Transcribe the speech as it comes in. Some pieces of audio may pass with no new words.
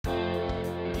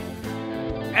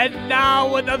And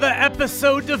now another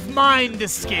episode of Mind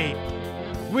Escape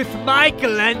with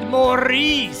Michael and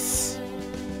Maurice.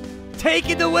 Take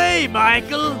it away,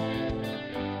 Michael.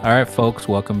 All right, folks,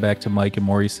 welcome back to Mike and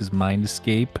Maurice's Mind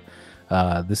Escape.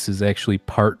 This is actually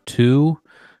part 2.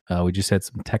 We just had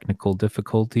some technical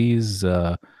difficulties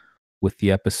with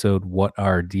the episode What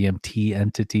Are DMT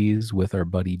Entities with our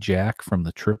buddy Jack from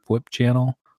the Trip Whip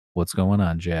channel. What's going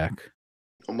on, Jack?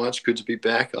 Not much. Good to be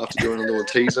back after doing a little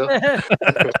teaser.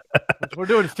 We're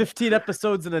doing 15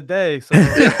 episodes in a day. So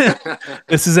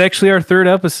This is actually our 3rd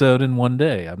episode in one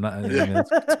day.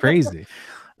 It's crazy.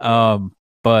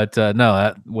 But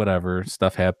no, whatever,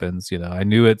 stuff happens. You know, I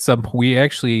knew at some point, we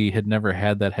actually had never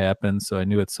had that happen, so I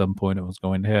knew at some point it was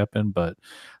going to happen. But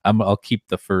I'll keep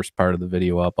the first part of the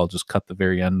video up. I'll just cut the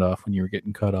very end off when you were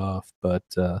getting cut off. But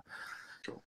so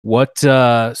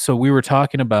we were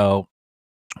talking about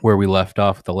where we left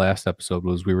off at the last episode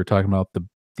was we were talking about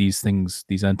these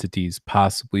entities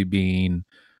possibly being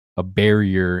a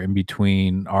barrier in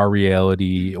between our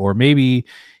reality, or maybe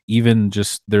even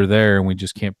just they're there and we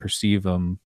just can't perceive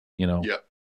them,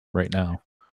 right now.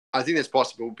 I think that's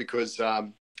possible because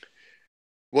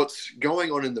what's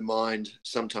going on in the mind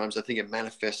sometimes, I think it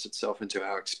manifests itself into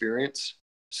our experience.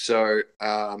 So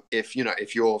if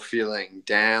you're feeling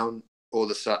down all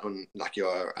of a sudden, like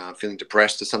you're feeling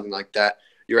depressed or something like that,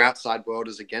 your outside world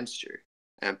is against you.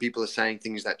 And people are saying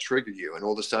things that trigger you, and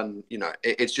all of a sudden,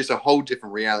 it's just a whole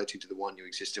different reality to the one you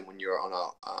exist in when you're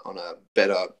on a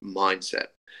better mindset.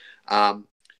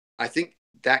 I think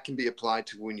that can be applied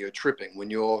to when you're tripping. When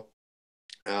you're,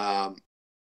 I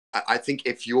think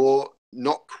if you're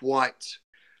not quite,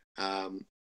 I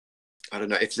don't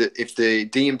know, if the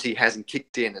DMT hasn't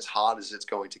kicked in as hard as it's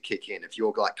going to kick in, if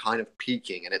you're like kind of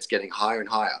peaking and it's getting higher and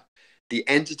higher, the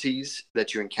entities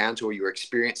that you encounter or your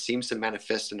experience seems to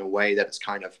manifest in a way that it's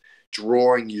kind of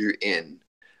drawing you in.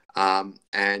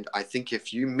 And I think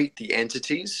if you meet the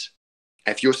entities,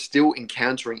 if you're still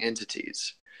encountering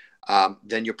entities,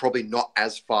 then you're probably not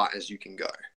as far as you can go.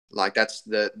 Like that's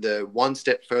the one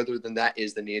step further than that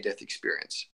is the near-death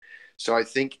experience. So I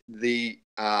think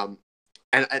and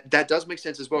that does make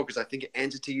sense as well, because I think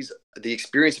the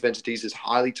experience of entities is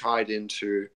highly tied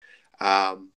into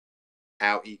our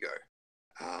ego.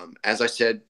 As I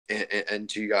said, and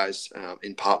to you guys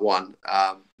in part 1,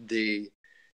 the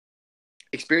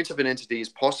experience of an entity is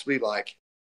possibly like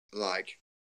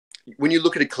when you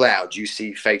look at a cloud, you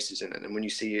see faces in it, and when you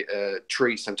see a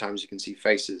tree, sometimes you can see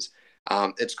faces.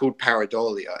 It's called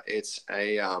pareidolia. It's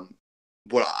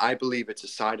what I believe it's a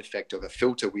side effect of a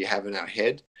filter we have in our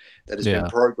head that has been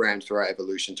programmed through our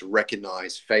evolution to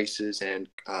recognize faces and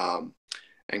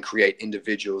create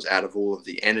individuals out of all of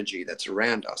the energy that's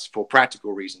around us for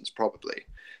practical reasons, probably.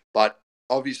 But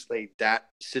obviously that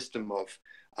system of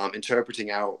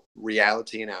interpreting our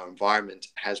reality and our environment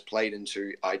has played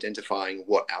into identifying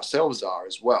what ourselves are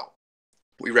as well.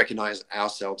 We recognize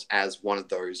ourselves as one of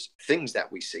those things that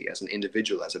we see as an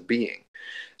individual, as a being.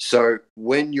 So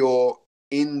when you're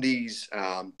in these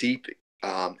deep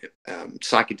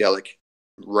psychedelic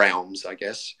realms, I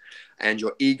guess, and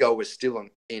your ego is still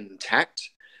intact,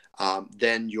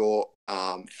 then your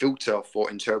filter for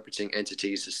interpreting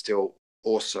entities is still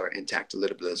also intact a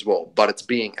little bit as well, but it's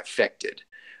being affected.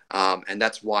 And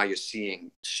that's why you're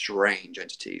seeing strange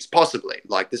entities, possibly.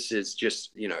 Like this is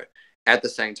just, at the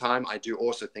same time, I do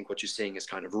also think what you're seeing is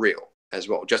kind of real as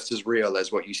well, just as real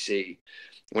as what you see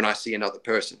when I see another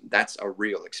person. That's a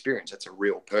real experience. That's a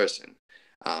real person.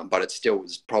 But it still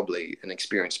is probably an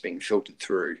experience being filtered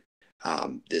through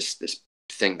this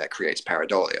thing that creates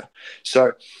pareidolia.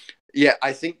 So yeah,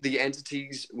 I think the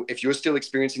entities, if you're still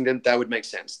experiencing them, that would make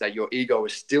sense, that your ego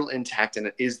is still intact and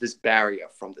it is this barrier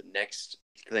from the next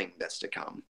thing that's to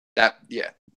come. I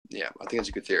think it's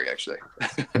a good theory, actually.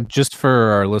 Just for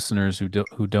our listeners who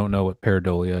don't know what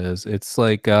pareidolia is, it's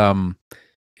like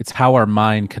it's how our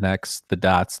mind connects the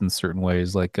dots in certain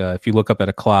ways. Like if you look up at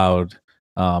a cloud,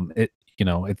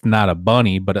 it's not a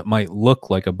bunny, but it might look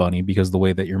like a bunny because the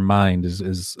way that your mind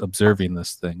is observing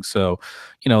this thing. So,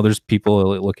 there's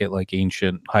people that look at like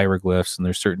ancient hieroglyphs, and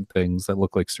there's certain things that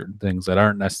look like certain things that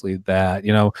aren't necessarily that,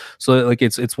 So like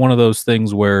it's one of those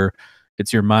things where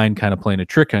it's your mind kind of playing a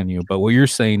trick on you. But what you're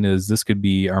saying is this could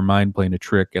be our mind playing a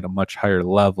trick at a much higher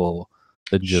level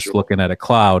than just looking at a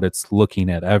cloud. It's looking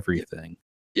at everything.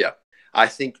 Yeah. I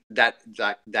think that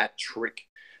trick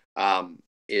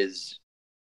is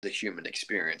the human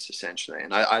experience, essentially.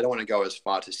 And I don't want to go as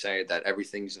far to say that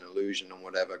everything's an illusion or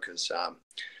whatever, because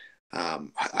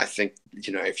I think,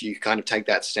 if you kind of take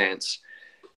that stance,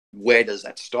 where does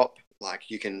that stop?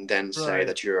 Like you can then say Right.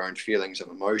 that your own feelings of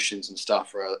emotions and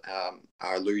stuff are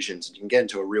illusions, and you can get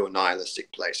into a real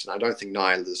nihilistic place. And I don't think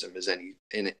nihilism is in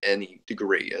any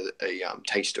degree a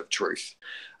taste of truth,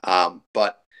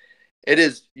 but it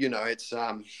is, it's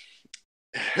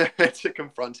a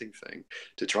confronting thing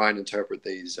to try and interpret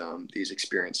these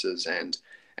experiences, and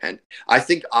I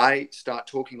think I start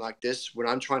talking like this when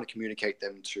I'm trying to communicate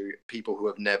them to people who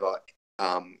have never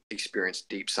experienced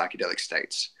deep psychedelic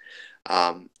states,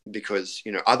 because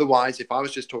otherwise, if I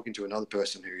was just talking to another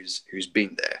person who's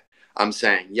been there, I'm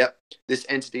saying, yep, this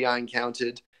entity I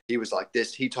encountered, he was like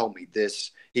this, he told me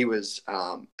this, he was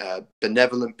a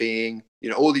benevolent being,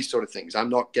 all these sort of things. I'm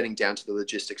not getting down to the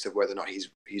logistics of whether or not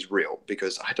he's real,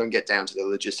 because I don't get down to the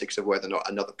logistics of whether or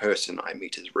not another person I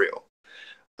meet is real.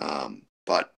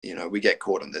 But we get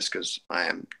caught on this because I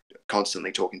am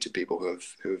constantly talking to people who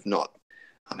have not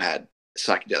had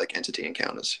psychedelic entity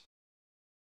encounters.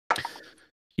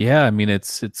 Yeah, I mean,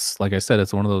 it's like I said,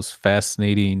 it's one of those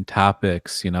fascinating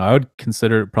topics. I would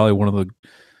consider it probably one of the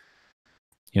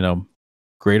you know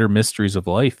greater mysteries of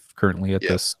life currently at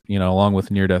Yeah. this. Along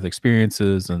with near-death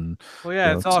experiences and Well,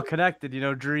 yeah, it's s- all connected,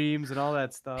 dreams and all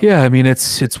that stuff. yeah, I mean,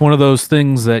 it's one of those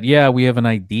things that, yeah, we have an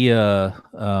idea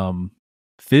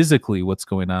physically what's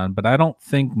going on, but I don't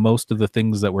think most of the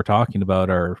things that we're talking about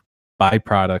are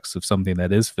byproducts of something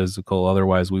that is physical.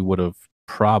 Otherwise, we would have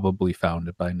probably found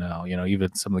it by now.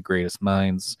 Even some of the greatest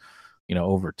minds,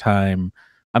 over time.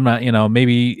 I'm not,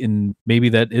 maybe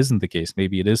that isn't the case.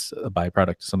 Maybe it is a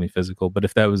byproduct of something physical. But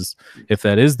if that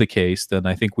is the case, then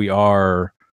I think we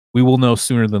will know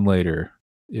sooner than later,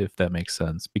 if that makes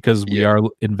sense, because we Yeah. are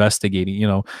investigating,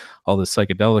 all the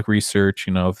psychedelic research.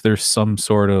 If there's some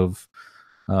sort of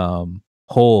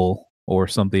hole or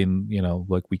something,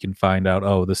 like we can find out,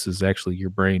 oh, this is actually your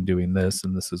brain doing this,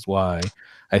 and this is why.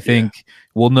 I think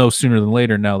we'll know sooner than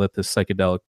later, now that this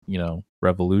psychedelic,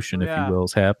 revolution, Oh, if you yeah. will,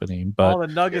 is happening. All But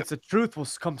the nuggets of truth will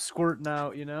come squirting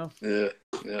out, Yeah.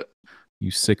 you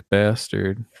sick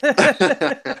bastard.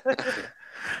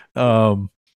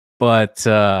 But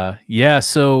yeah,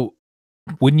 so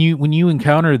when you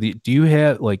encounter did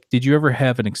you ever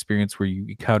have an experience where you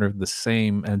encountered the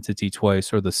same entity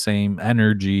twice, or the same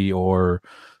energy, or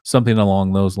something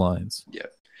along those lines? Yeah.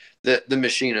 The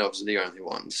machine elves are the only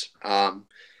ones.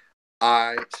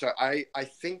 I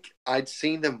think I'd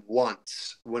seen them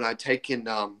once when I'd taken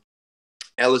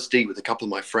LSD with a couple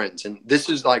of my friends, and this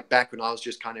is like back when I was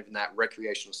just kind of in that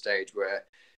recreational stage where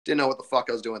didn't know what the fuck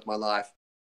I was doing with my life.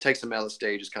 Take some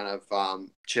LSD, just kind of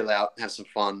chill out, have some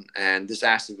fun, and this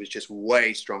acid was just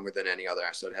way stronger than any other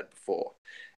acid I'd had before.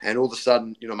 And all of a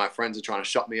sudden, my friends are trying to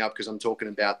shut me up because I'm talking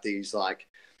about these like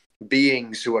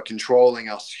beings who are controlling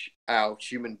us, our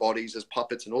human bodies as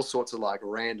puppets, and all sorts of like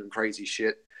random crazy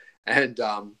shit. And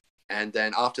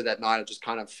then after that night, I just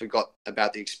kind of forgot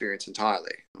about the experience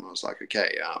entirely. And I was like,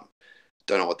 okay,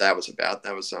 don't know what that was about.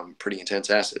 That was pretty intense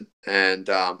acid. And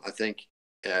I think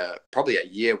probably a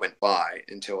year went by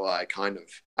until I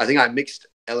think I mixed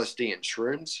LSD and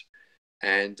shrooms.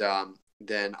 And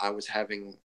then I was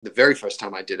having, the very first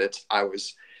time I did it, I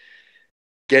was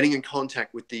getting in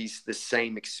contact with the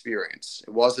same experience.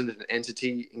 It wasn't an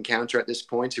entity encounter at this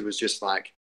point. It was just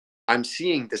like, I'm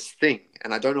seeing this thing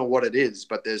and I don't know what it is,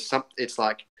 but it's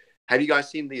like, have you guys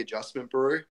seen The Adjustment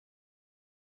Bureau?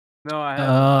 No, I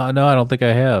haven't. No, I don't think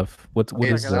I have. What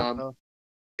Check is it that? out, though.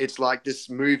 It's like this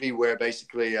movie where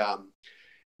basically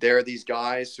there are these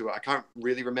guys who I can't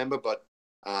really remember, but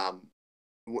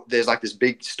there's like this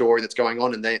big story that's going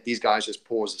on, and these guys just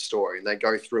pause the story and they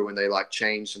go through and they like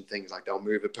change some things, like they'll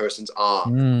move a person's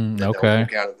arm, and then they'll Okay.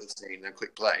 walk out of the scene and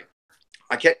click play.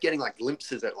 I kept getting like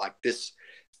glimpses at like this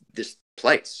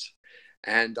place,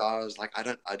 and I was like, I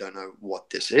don't know what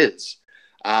this is.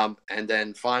 And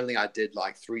then finally I did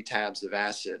like 3 tabs of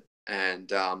acid,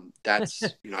 and that's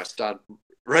I started.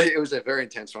 Right, it was a very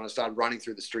intense one. I started running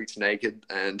through the streets naked,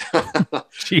 and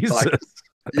Jesus. like,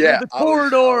 yeah, The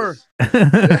corridor.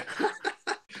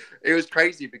 It was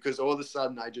crazy because all of a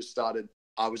sudden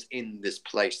I was in this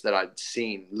place that I'd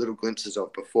seen little glimpses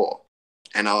of before,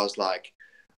 and I was like,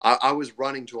 I was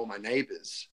running to all my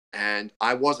neighbors, and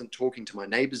I wasn't talking to my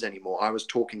neighbors anymore. I was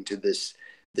talking to this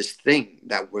thing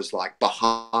that was like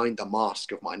behind the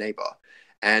mask of my neighbor.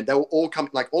 And they were all coming,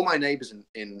 like all my neighbors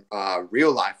in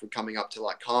real life were coming up to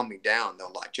like calm me down. They were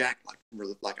like, Jack,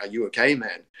 like, are you okay,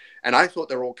 man? And I thought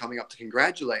they were all coming up to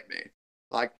congratulate me.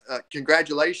 Like,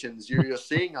 congratulations, you're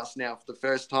seeing us now for the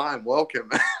first time.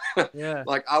 Welcome. Yeah.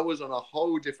 Like I was on a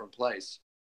whole different place.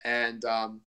 And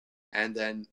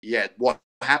then, yeah, what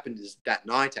happened is that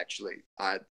night, actually,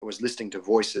 I was listening to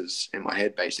voices in my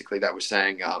head, basically, that was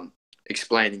saying,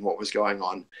 explaining what was going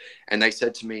on. And they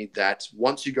said to me that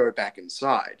once you go back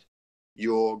inside,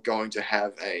 you're going to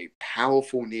have a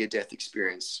powerful near-death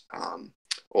experience.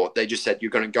 Or they just said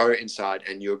you're going to go inside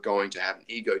and you're going to have an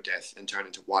ego death and turn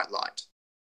into white light.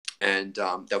 And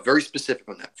they're very specific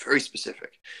on that, very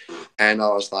specific. And I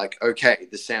was like, okay,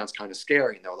 this sounds kind of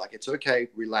scary. And they were like, it's okay,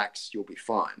 relax, you'll be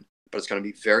fine. But it's going to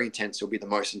be very intense. It'll be the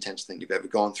most intense thing you've ever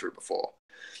gone through before.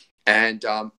 And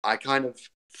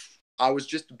I was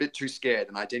just a bit too scared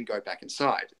and I didn't go back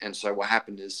inside. And so what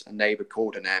happened is a neighbor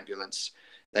called an ambulance.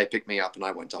 They picked me up and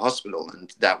I went to hospital,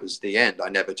 and that was the end. I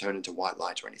never turned into white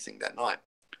light or anything that night.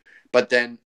 But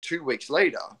then 2 weeks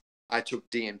later, I took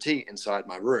DMT inside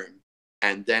my room,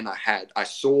 and then I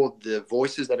saw the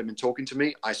voices that had been talking to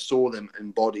me. I saw them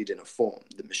embodied in a form,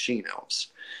 the machine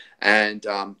elves. And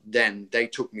then they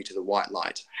took me to the white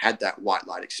light, had that white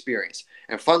light experience.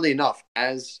 And funnily enough,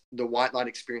 as the white light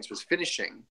experience was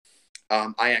finishing,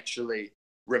 I actually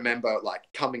remember like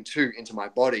coming to into my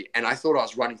body, and I thought I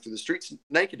was running through the streets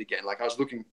naked again. Like I was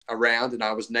looking around and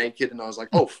I was naked, and I was like,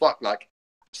 oh fuck, like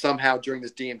somehow during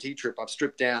this DMT trip I've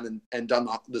stripped down and done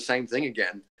the same thing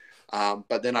again.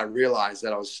 But then I realized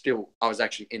that I was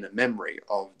actually in a memory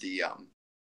of the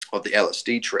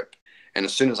LSD trip. And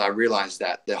as soon as I realized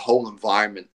that, the whole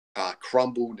environment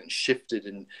crumbled and shifted,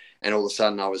 and all of a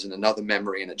sudden I was in another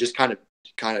memory, and it just kind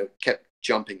of kept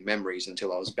jumping memories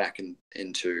until I was back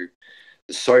into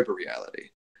the sober reality.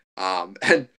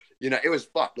 And it was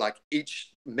fucked. Like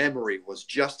each memory was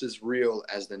just as real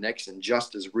as the next, and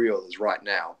just as real as right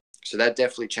now. So that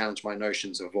definitely challenged my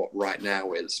notions of what right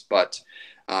now is. But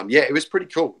yeah, it was pretty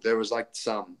cool. There was like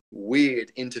some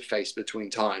weird interface between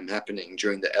time happening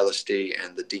during the LSD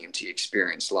and the DMT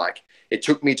experience. Like it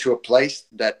took me to a place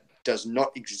that does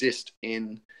not exist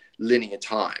in linear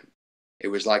time. It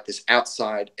was like this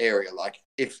outside area. Like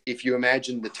if you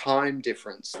imagine the time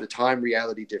difference, the time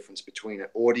reality difference between an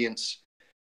audience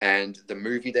and the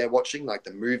movie they're watching, like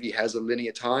the movie has a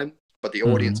linear time, but the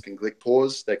audience can click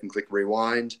pause, they can click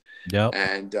rewind. Yep.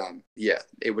 And yeah,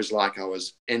 it was like I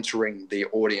was entering the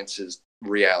audience's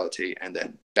reality and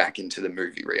then back into the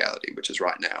movie reality, which is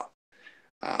right now.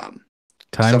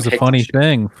 Time's a funny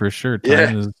thing for sure.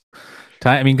 Time.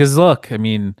 I mean, because look, I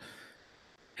mean,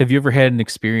 have you ever had an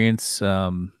experience?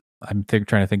 I'm trying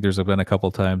to think. There's been a couple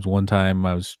times. One time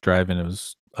I was driving, it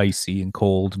was icy and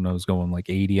cold, and I was going like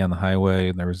 80 on the highway,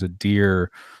 and there was a deer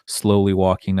slowly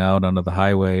walking out onto the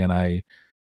highway, and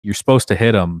you're supposed to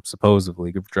hit him,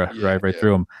 supposedly, drive right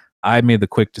through him. I made the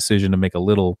quick decision to make a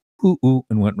little ooh ooh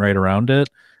and went right around it,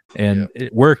 and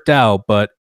it worked out.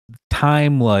 But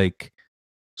time like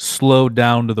slowed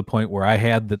down to the point where I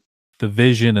had the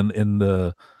vision and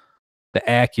the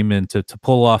acumen to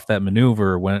pull off that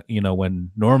maneuver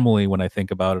when normally when I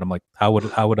think about it, I'm like, how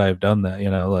would I have done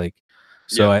that?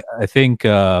 I think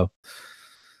I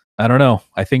don't know.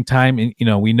 I think time,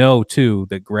 we know too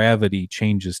that gravity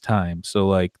changes time. So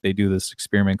like they do this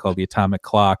experiment called the atomic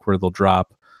clock where they'll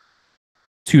drop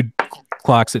two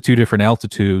clocks at two different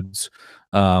altitudes.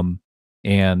 And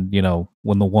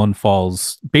when the one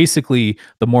falls, basically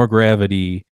the more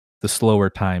gravity, the slower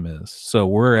time is. So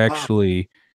we're actually,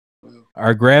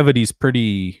 our gravity's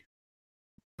pretty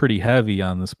heavy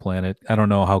on this planet. I don't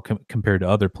know how compared to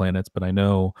other planets, but I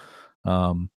know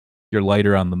you're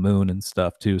lighter on the moon and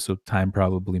stuff too, so time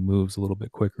probably moves a little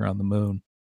bit quicker on the moon.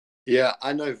 Yeah,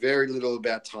 I know very little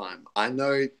about time. I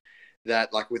know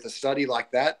that like with a study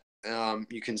like that,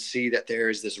 you can see that there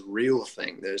is this real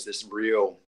thing. There's this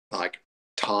real like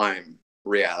time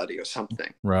reality or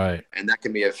something. Right. And that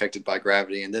can be affected by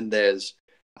gravity. And then there's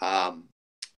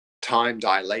time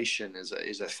dilation is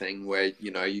a thing where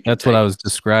you can that's what I was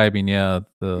describing. Yeah,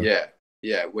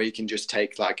 where you can just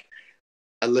take like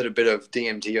a little bit of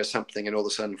DMT or something, and all of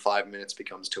a sudden 5 minutes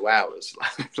becomes 2 hours.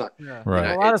 Like, yeah,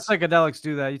 right. A lot of psychedelics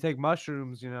do that. You take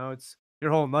mushrooms, it's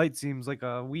your whole night seems like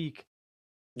a week.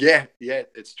 Yeah,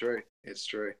 it's true.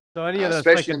 So any of that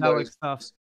psychedelic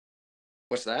stuff.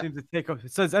 What's that?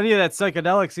 It says any of that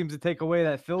psychedelic seems to take away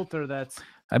that filter. That's.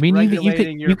 I mean,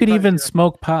 you could even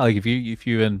smoke pot. Like if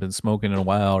you hadn't been smoking in a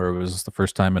while, or it was the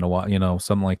first time in a while,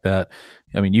 something like that.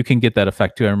 I mean, you can get that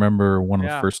effect too. I remember one of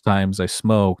the first times I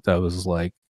smoked, I was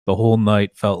like, the whole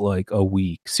night felt like a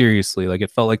week. Seriously, like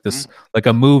it felt like this, like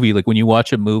a movie. Like when you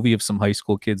watch a movie of some high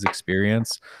school kids'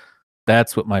 experience,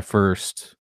 that's what my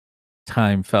first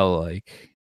time felt like.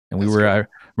 And I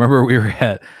remember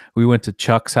we went to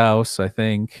Chuck's house, I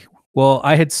think. Well,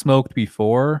 I had smoked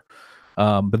before,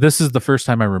 but this is the first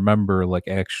time I remember like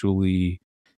actually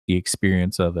the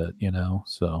experience of it,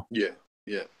 so.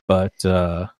 Yeah. But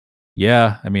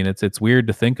Yeah, I mean it's weird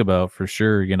to think about for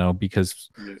sure, because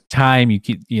time you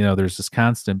keep, there's this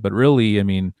constant, but really, I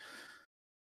mean,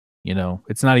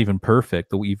 it's not even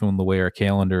perfect. Even the way our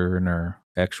calendar and our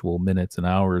actual minutes and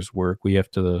hours work, we have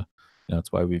to,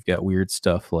 that's why we've got weird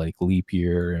stuff like leap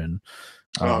year and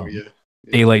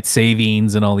daylight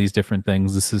savings and all these different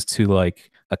things. This is to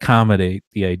like accommodate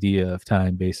the idea of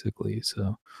time, basically.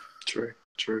 So true.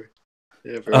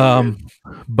 Yeah, very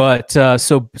but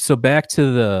so back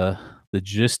to the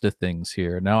gist of things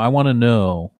here. Now I want to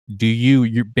know,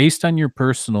 you're based on your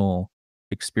personal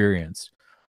experience,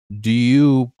 do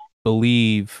you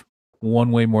believe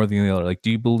one way more than the other? Like, do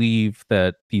you believe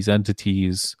that these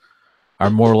entities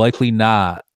are more likely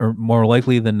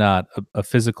than not a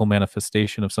physical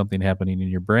manifestation of something happening in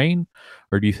your brain?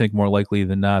 Or do you think more likely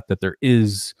than not that there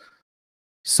is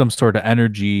some sort of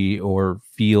energy or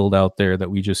field out there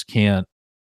that we just can't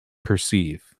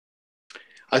perceive?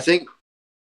 I think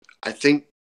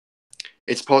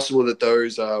it's possible that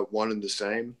those are one and the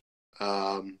same.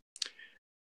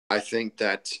 I think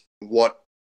that what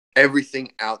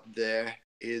everything out there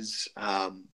is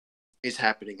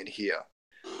happening in here.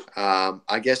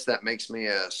 I guess that makes me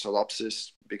a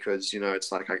solipsist because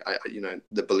it's like I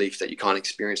the belief that you can't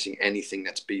experiencing anything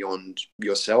that's beyond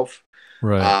yourself.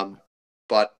 Right.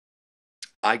 But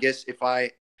I guess if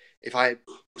I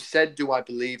said, do I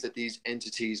believe that these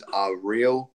entities are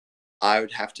real? I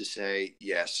would have to say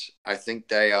yes. I think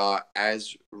they are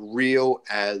as real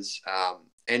as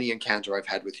any encounter I've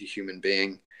had with a human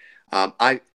being.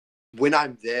 When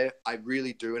I'm there, I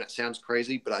really do, and it sounds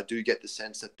crazy, but I do get the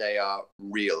sense that they are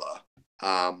realer.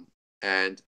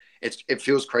 And it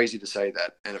feels crazy to say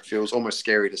that, and it feels almost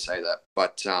scary to say that.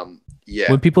 But yeah.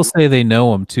 When people say they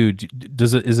know them too,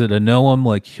 is it a know them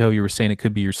like how you were saying it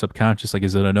could be your subconscious? Like,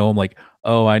 is it a know them like,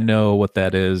 oh, I know what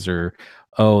that is, or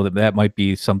oh, that might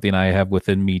be something I have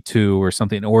within me too, or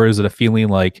something, or is it a feeling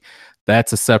like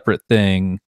that's a separate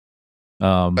thing?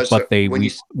 But so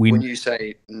when you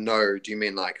say no, do you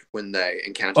mean like when they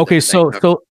encounter? Okay,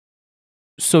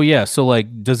 so yeah, so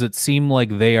like, does it seem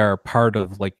like they are part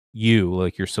of like you,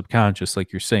 like your subconscious,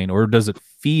 like you're saying, or does it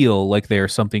feel like they are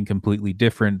something completely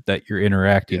different that you're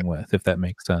interacting with, if that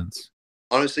makes sense?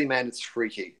 Honestly, man, it's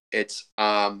freaky. It's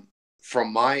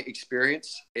from my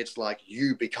experience, it's like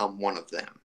you become one of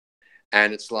them,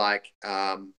 and it's like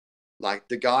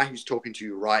the guy who's talking to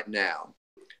you right now.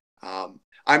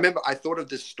 I remember I thought of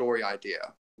this story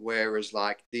idea. Whereas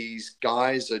like these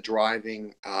guys are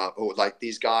driving, or like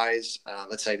these guys,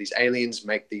 let's say these aliens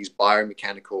make these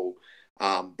biomechanical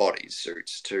bodies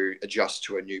suits to adjust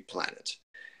to a new planet.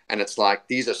 And it's like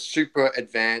these are super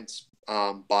advanced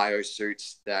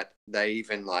biosuits that they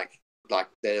even like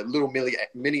they're little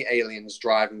mini aliens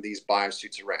driving these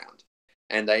biosuits around.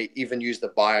 And they even use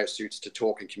the biosuits to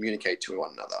talk and communicate to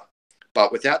one another.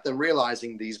 But without them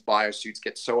realizing, these biosuits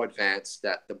get so advanced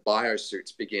that the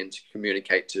biosuits begin to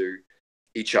communicate to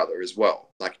each other as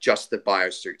well, like just the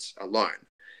biosuits alone.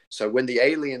 So when the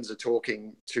aliens are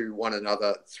talking to one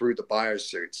another through the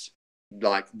biosuits,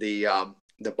 like the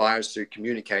biosuit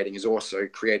communicating has also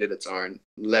created its own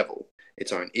level,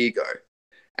 its own ego.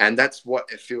 And that's what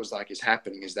it feels like is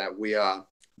happening, is that we are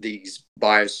these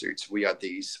biosuits, we are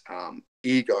these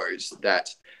egos that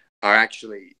are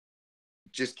actually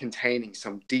just containing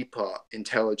some deeper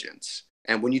intelligence.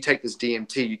 And when you take this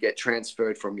DMT, you get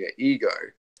transferred from your ego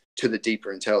to the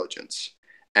deeper intelligence.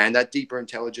 And that deeper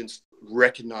intelligence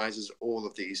recognizes all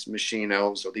of these machine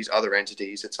elves or these other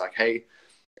entities. It's like, hey,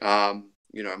 my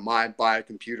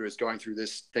biocomputer is going through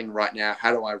this thing right now.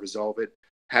 How do I resolve it?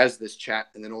 Has this chat,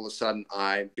 and then all of a sudden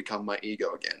I become my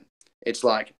ego again. It's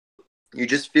like you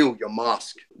just feel your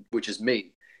mask, which is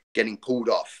me, getting pulled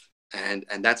off. And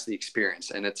that's the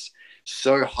experience. And it's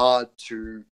so hard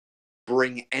to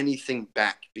bring anything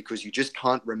back because you just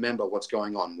can't remember what's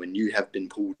going on when you have been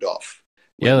pulled off.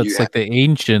 Yeah, that's like the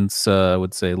ancients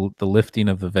would say, the lifting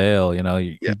of the veil.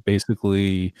 You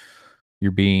basically,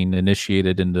 you're being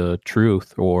initiated into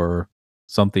truth or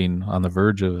something on the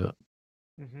verge of it.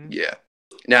 Mm-hmm. Yeah.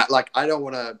 Now, like, I don't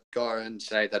want to go and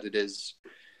say that it is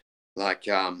like,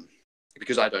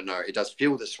 because I don't know, it does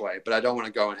feel this way, but I don't want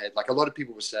to go ahead. Like a lot of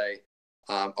people will say,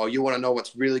 oh, you want to know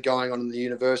what's really going on in the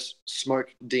universe?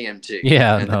 Smoke DMT.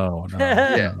 Yeah, and no.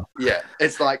 Yeah.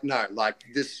 It's like, no, like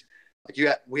this,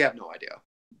 like we have no idea,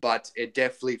 but it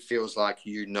definitely feels like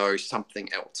you know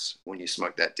something else when you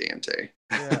smoke that DMT.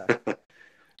 Yeah.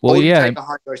 Well, or you take a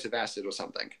high dose of acid or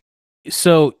something.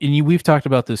 So, and we've talked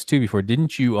about this too before.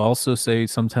 Didn't you also say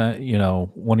sometime,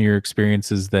 one of your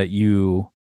experiences that you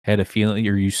had a feeling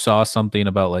or you saw something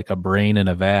about like a brain in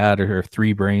a vat or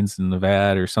 3 brains in the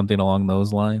vat or something along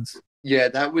those lines? Yeah,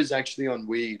 that was actually on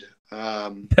weed.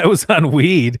 That was on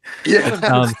weed. Yeah,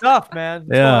 Good stuff, man.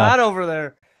 What's Yeah. going on over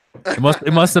there?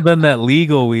 It must have been that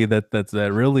legal weed that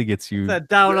really gets you. That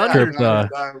down Yeah, under.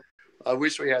 no. I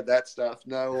wish we had that stuff.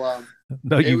 No,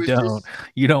 No, it you was don't. just-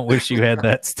 You don't wish you had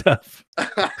that stuff.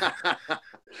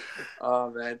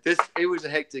 Oh man, it was a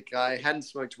hectic. I hadn't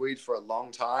smoked weed for a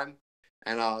long time,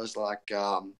 and I was like,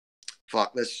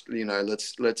 "Fuck, let's."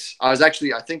 I was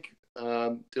actually, I think,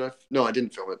 did I? No, I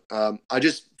didn't film it. I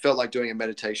just felt like doing a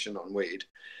meditation on weed,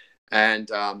 and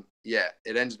yeah,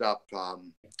 it ended up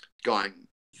going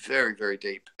very, very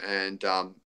deep, and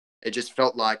it just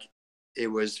felt like it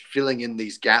was filling in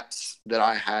these gaps that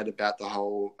I had about the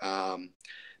whole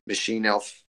machine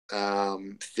elf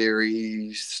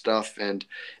theory stuff, and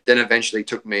then eventually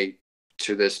took me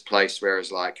to this place where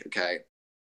it's like, okay,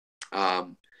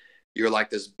 you're like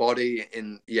this body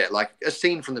in, like a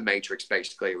scene from the Matrix.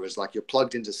 Basically, it was like you're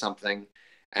plugged into something,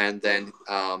 and then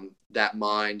that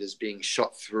mind is being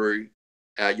shot through.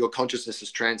 Your consciousness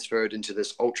is transferred into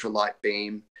this ultralight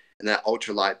beam, and that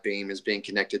ultralight beam is being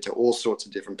connected to all sorts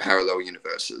of different parallel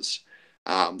universes.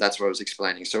 That's what I was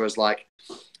explaining. So it's like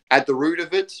at the root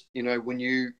of it,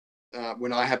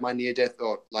 when I had my near-death,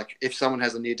 or like if someone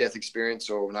has a near-death experience,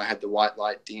 or when I had the white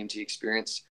light DMT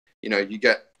experience, you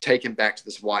get taken back to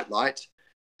this white light,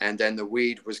 and then the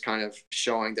weed was kind of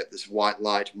showing that this white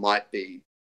light might be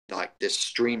like this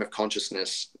stream of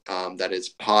consciousness that is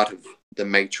part of the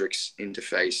Matrix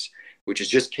interface, which is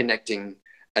just connecting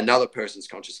another person's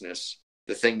consciousness,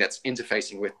 the thing that's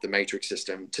interfacing with the Matrix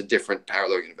system, to different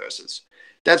parallel universes.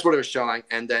 That's what it was showing.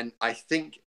 And then I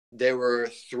think there were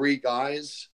 3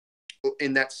 guys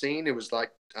in that scene. It was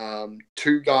like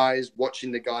 2 guys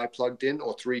watching the guy plugged in,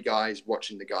 or 3 guys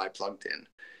watching the guy plugged in,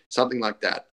 something like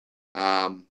that.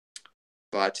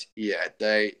 But yeah,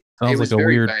 Sounds like a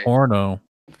weird porno.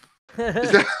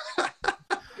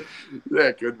 Yeah,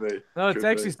 it could be. No, it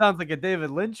actually sounds like a David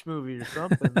Lynch movie or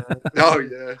something. Oh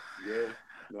yeah.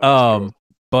 No, cool.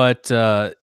 But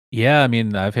yeah, I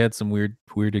mean, I've had some weird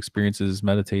experiences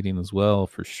meditating as well,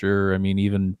 for sure. I mean,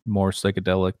 even more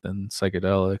psychedelic than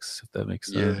psychedelics, if that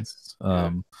makes sense.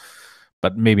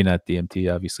 But maybe not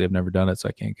DMT. Obviously, I've never done it, so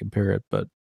I can't compare it. But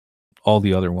all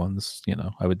the other ones,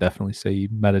 I would definitely say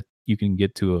you can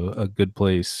get to a good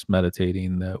place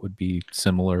meditating that would be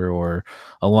similar or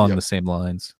along the same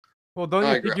lines. Well, don't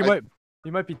you think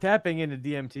you might be tapping into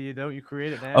DMT? Don't you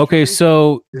create it naturally? Okay,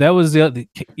 so that was the other.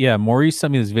 Yeah, Maurice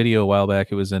sent me this video a while back.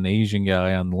 It was an Asian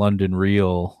guy on London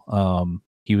Real.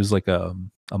 He was like a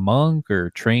monk or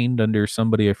trained under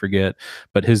somebody, I forget.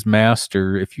 But his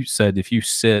master, if you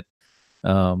sit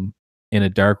in a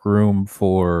dark room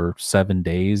for 7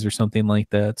 days or something like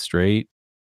that, straight,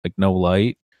 like no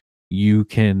light, you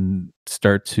can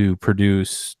start to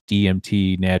produce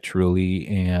DMT naturally,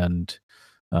 and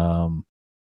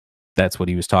that's what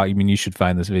he was talking. I mean, you should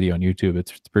find this video on YouTube.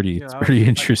 It's pretty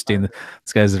interesting.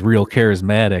 This guy's real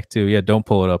charismatic too. Yeah, don't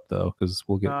pull it up though, because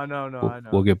we'll get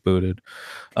we'll get booted.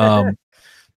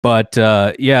 But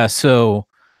yeah, so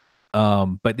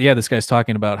but yeah, this guy's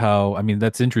talking about how, I mean,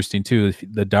 that's interesting too.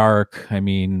 The dark, I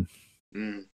mean,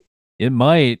 it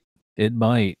might.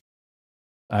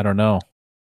 I don't know.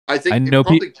 I know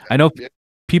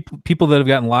people that have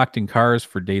gotten locked in cars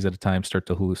for days at a time start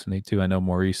to hallucinate too. I know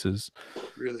Maurice has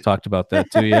talked about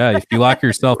that too. Yeah, if you lock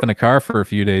yourself in a car for a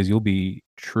few days, you'll be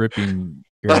tripping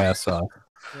your ass off.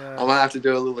 I might have to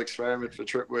do a little experiment for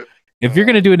Trip Whip. If you're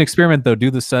going to do an experiment, though, do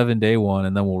the 7-day one,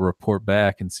 and then we'll report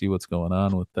back and see what's going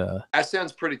on with that. That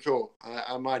sounds pretty cool.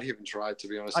 I might even try it, to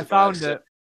be honest. I found it.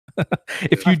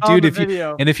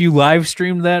 If you live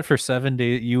streamed that for 7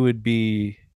 days, you would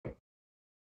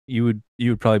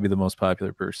probably be the most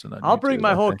popular person. I'll bring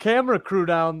my whole camera crew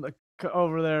down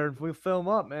over there, and we'll film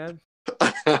up, man.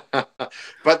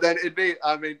 But then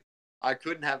I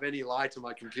couldn't have any light on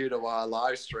my computer while I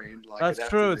live streamed. That's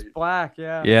true. It's black.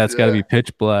 Yeah. Yeah, it's got to be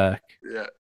pitch black. Yeah,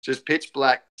 just pitch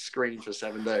black screen for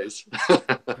 7 days.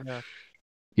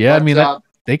 Yeah, I mean,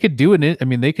 they could do it. I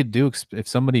mean, they could do, if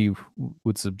somebody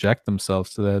would subject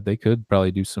themselves to that, they could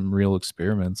probably do some real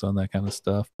experiments on that kind of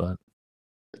stuff. But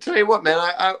I tell you what, man,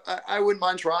 I wouldn't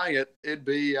mind trying it. It'd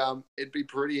be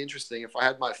pretty interesting if I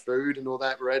had my food and all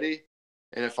that ready,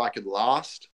 and if I could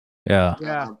last. Yeah.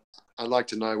 I'd like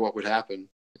to know what would happen.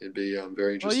 It'd be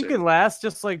very interesting. Well, you can last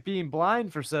just like being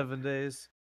blind for 7 days.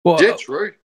 Well, yeah,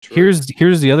 true. Here's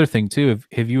the other thing too.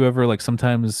 Have you ever, like,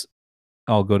 sometimes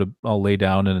I'll lay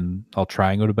down and I'll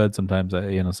try and go to bed. Sometimes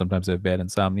sometimes I have bad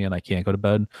insomnia and I can't go to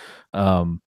bed.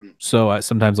 So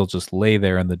sometimes I'll just lay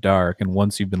there in the dark. And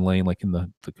once you've been laying like in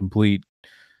the complete,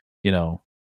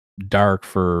 dark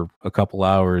for a couple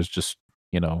hours, just,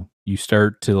 you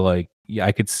start to, like, yeah,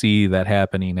 I could see that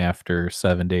happening after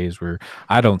 7 days where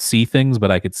I don't see things,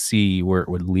 but I could see where it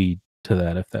would lead to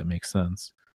that, if that makes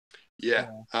sense. Yeah,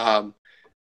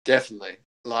 definitely.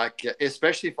 Like,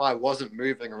 especially if I wasn't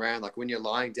moving around, like when you're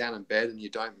lying down in bed and you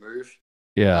don't move.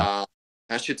 Yeah.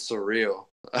 That shit's surreal.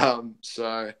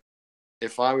 So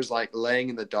if I was like laying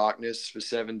in the darkness for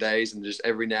 7 days and just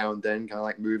every now and then kind of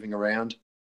like moving around,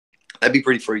 that'd be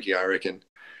pretty freaky, I reckon.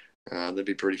 That'd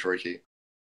be pretty freaky.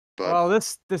 But well,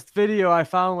 this video I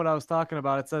found what I was talking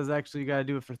about, it says actually you got to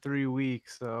do it for 3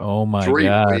 weeks. So Oh my 3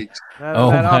 god. weeks. That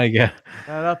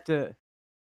upped it.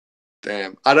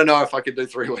 Damn, I don't know if I could do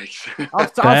 3 weeks.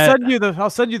 I'll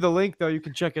send you the link though. You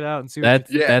can check it out and see. That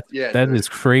is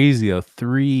crazy.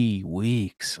 3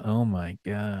 weeks. Oh my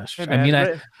gosh. Hey, man, I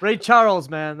mean, Ray Charles,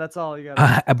 man. That's all you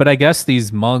got. But I guess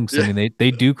these monks, I mean,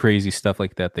 they do crazy stuff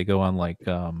like that. They go on like,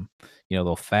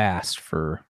 they'll fast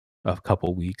for a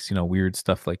couple weeks, weird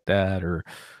stuff like that, or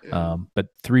but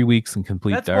 3 weeks in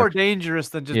complete that's more dangerous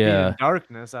than just being in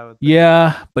darkness, I would think.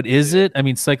 Yeah, but is it? I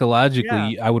mean,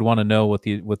 psychologically, I would want to know what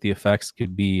the effects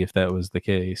could be if that was the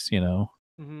case,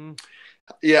 Mm-hmm.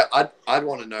 Yeah, I'd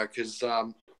want to know, because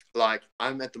like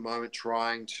I'm at the moment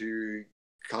trying to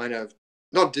kind of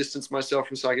not distance myself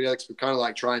from psychedelics, but kind of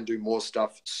like try and do more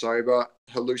stuff sober,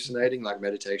 hallucinating, like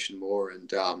meditation more, and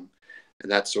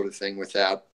that sort of thing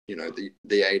without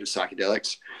the aid of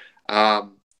psychedelics.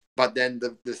 But then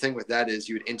the thing with that is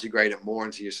you would integrate it more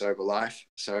into your sober life.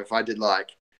 So if I did like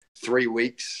 3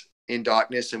 weeks in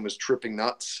darkness and was tripping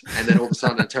nuts, and then all of a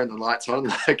sudden I turned the lights on,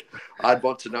 like I'd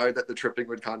want to know that the tripping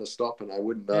would kind of stop, and I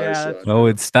wouldn't know. Yeah, so.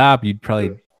 It'd stop. You'd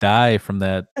probably die from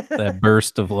that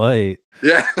burst of light.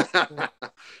 Yeah.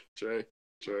 True.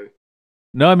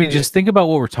 No, I mean, just think about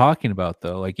what we're talking about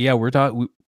though. Like, yeah,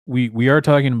 we are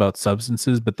talking about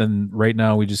substances, but then right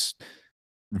now we just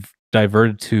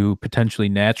diverted to potentially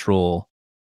natural,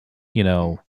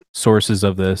 sources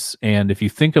of this. And if you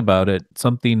think about it,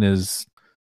 something is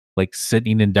like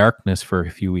sitting in darkness for a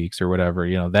few weeks or whatever,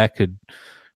 that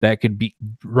could be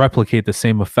replicate the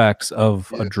same effects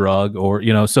of a drug, or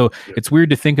so it's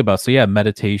weird to think about. So yeah,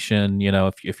 meditation,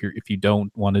 if you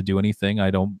don't want to do anything,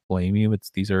 I don't blame you.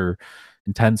 These are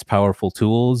intense, powerful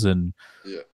tools, and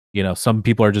some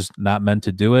people are just not meant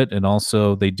to do it, and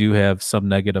also they do have some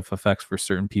negative effects for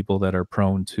certain people that are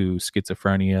prone to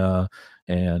schizophrenia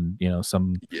and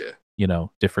some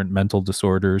different mental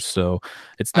disorders. So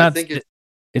it's not,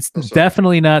 it's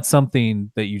definitely not something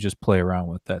that you just play around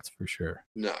with, that's for sure.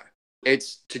 No,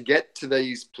 it's to get to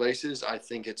these places. I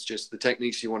think it's just the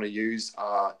techniques you want to use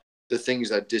are the things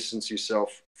that distance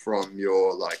yourself from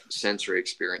your like sensory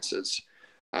experiences.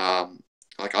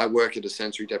 Like I work at a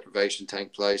sensory deprivation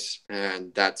tank place,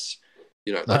 and that's,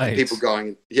 like nice. People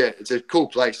going, it's a cool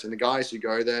place. And the guys who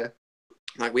go there,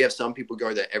 like we have some people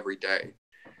go there every day,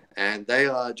 and they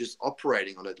are just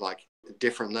operating on it like a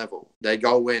different level. They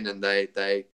go in and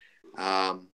they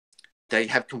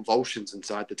have convulsions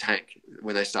inside the tank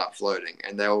when they start floating,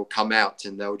 and they'll come out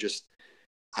and they'll just,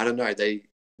 I don't know,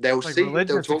 they'll like see,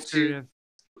 they'll talk experience. To you.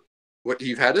 What,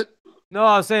 you've had it? No,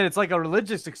 I was saying it's like a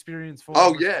religious experience for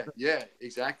them. Yeah,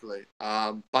 exactly.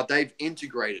 But they've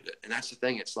integrated it, and that's the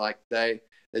thing. It's like they're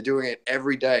doing it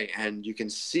every day, and you can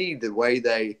see the way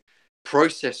they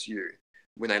process you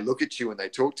when they look at you and they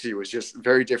talk to you is just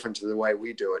very different to the way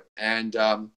we do it. And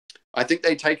I think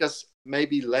they take us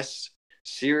maybe less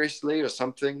seriously or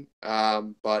something.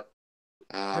 But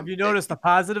have you noticed a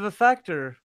positive effect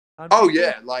or? Oh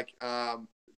yeah, like.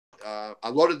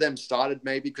 A lot of them started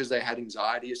maybe because they had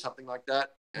anxiety or something like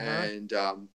that, and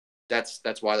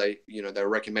that's why they they're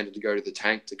recommended to go to the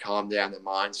tank to calm down their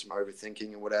minds from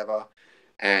overthinking and whatever.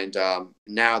 And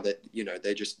now that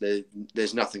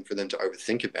there's nothing for them to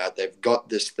overthink about. They've got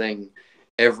this thing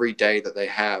every day that they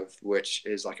have, which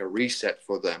is like a reset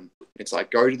for them. It's like,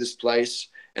 go to this place,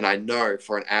 and I know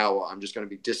for an hour I'm just going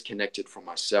to be disconnected from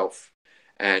myself,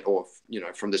 or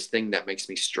from this thing that makes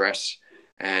me stress,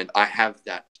 and I have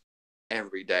that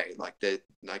every day. Like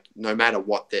no matter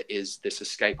what there is, this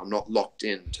escape. I'm not locked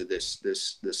into this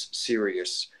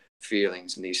serious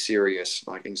feelings and these serious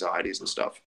like anxieties and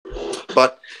stuff.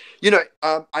 But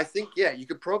I think you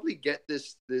could probably get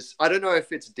this. I don't know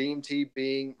if it's DMT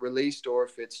being released or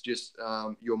if it's just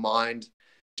your mind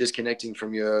disconnecting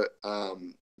from your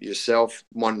yourself.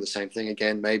 One and the same thing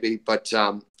again, maybe. But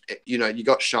you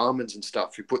got shamans and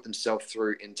stuff who put themselves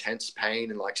through intense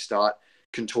pain and like start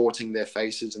contorting their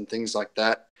faces and things like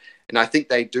that. And I think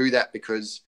they do that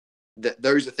because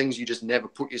those are things you just never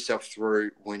put yourself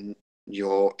through when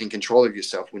you're in control of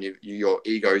yourself, when your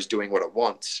ego is doing what it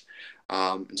wants.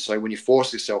 And so when you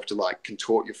force yourself to like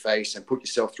contort your face and put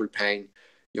yourself through pain,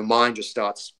 your mind just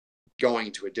starts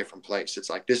going to a different place. It's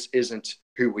like, this isn't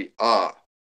who we are.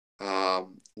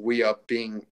 We are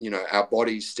being, our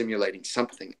body's stimulating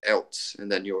something else. And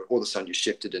then all of a sudden you're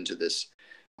shifted into this,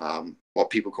 what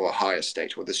people call a higher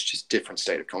state, or this just different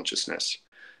state of consciousness.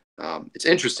 It's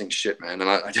interesting shit, man. And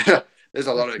I there's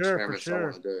a lot of experiments I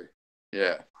want to do.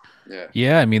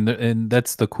 Yeah. I mean, and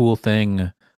that's the cool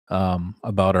thing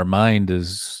about our mind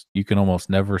is you can almost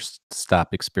never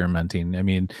stop experimenting. I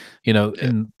mean,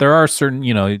 and there are certain,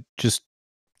 just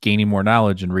gaining more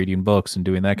knowledge and reading books and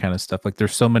doing that kind of stuff. Like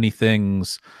there's so many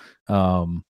things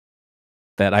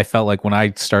that I felt like when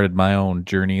I started my own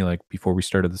journey, like before we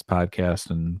started this podcast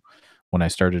and when I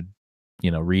started,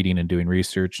 reading and doing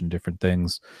research and different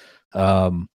things,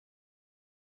 I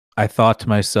thought to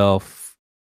myself,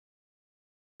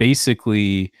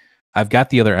 basically, I've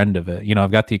got the other end of it.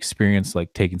 I've got the experience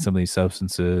like taking some of these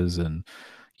substances and,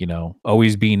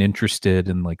 always being interested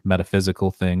in like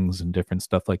metaphysical things and different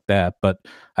stuff like that. But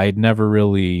I had never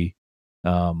really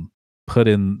put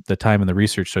in the time and the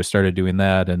research. So I started doing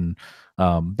that. And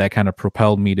that kind of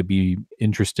propelled me to be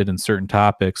interested in certain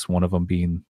topics. One of them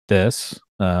being this,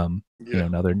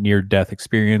 another near-death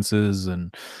experiences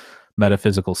and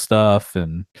metaphysical stuff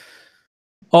and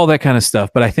all that kind of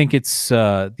stuff. But I think it's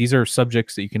these are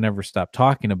subjects that you can never stop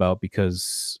talking about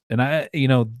because, and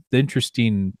the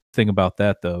interesting thing about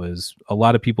that though is a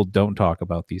lot of people don't talk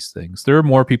about these things. There are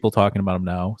more people talking about them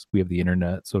now. We have the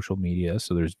internet, social media,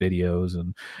 so there's videos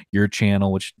and your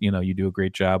channel, which you do a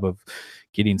great job of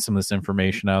getting some of this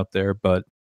information out there. But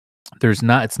it's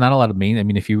not a lot of main. I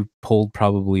mean, if you pulled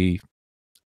probably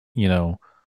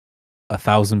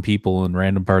 1,000 people in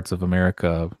random parts of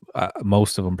America,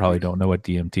 most of them probably don't know what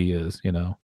DMT is,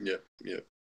 Yeah.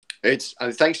 It's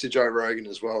thanks to Joe Rogan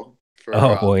as well.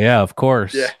 Well, yeah, of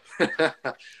course. Yeah.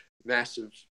 Massive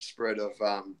spread of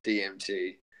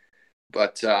DMT.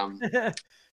 But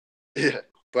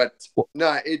but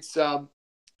no, it's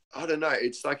I don't know,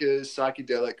 it's like a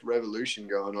psychedelic revolution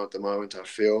going on at the moment. I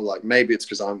feel like maybe it's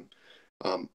because I'm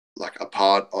like a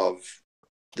part of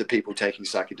the people taking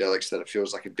psychedelics that it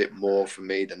feels like a bit more for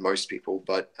me than most people.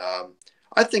 But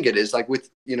I think it is like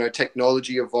with,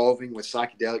 technology evolving, with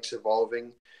psychedelics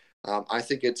evolving. I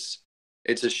think it's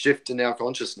a shift in our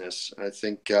consciousness. I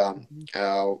think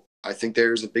I think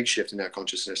there is a big shift in our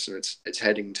consciousness, and it's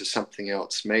heading to something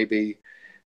else. Maybe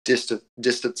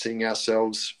distancing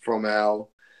ourselves from our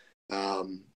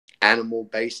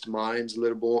animal-based minds a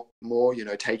little more.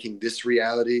 Taking this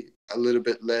reality a little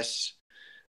bit less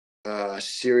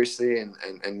seriously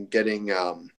and getting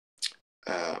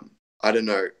I don't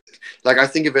know, like I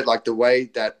think of it like the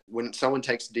way that when someone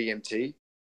takes DMT,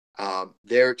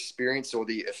 their experience or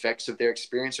the effects of their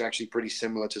experience are actually pretty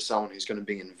similar to someone who's going to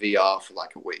be in VR for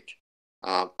like a week.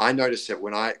 I noticed it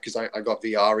because I got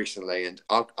VR recently, and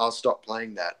I'll stop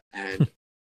playing that and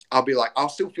I'll be like, I'll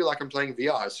still feel like I'm playing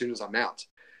VR as soon as I'm out.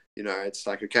 It's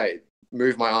like, okay,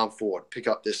 move my arm forward, pick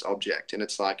up this object. And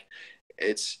it's like,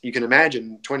 you can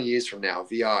imagine 20 years from now,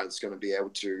 VR is going to be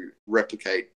able to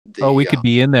replicate we could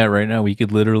be in that right now. We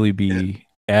could literally be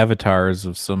avatars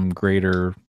of some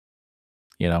greater,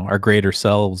 our greater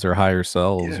selves or higher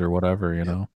selves or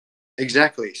whatever,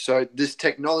 Exactly. So this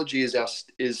technology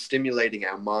is stimulating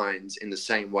our minds in the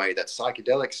same way that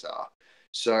psychedelics are.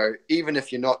 So even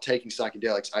if you're not taking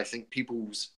psychedelics, I think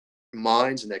people's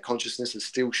minds and their consciousness is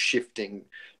still shifting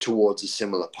towards a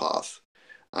similar path.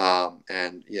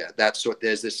 And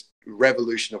there's this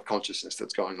revolution of consciousness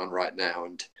that's going on right now.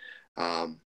 And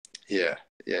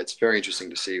it's very interesting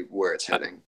to see where it's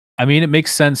heading. I mean, it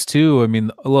makes sense too. I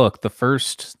mean, look, the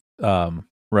first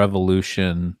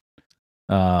revolution,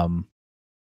 it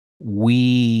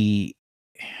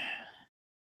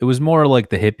was more like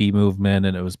the hippie movement,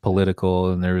 and it was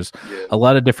political, and there was a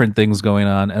lot of different things going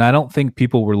on. And I don't think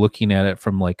people were looking at it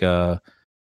from like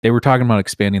they were talking about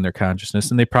expanding their consciousness,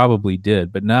 and they probably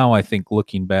did. But now I think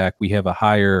looking back, we have a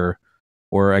higher,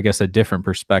 or I guess a different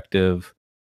perspective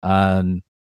on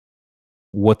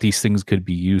what these things could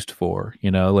be used for.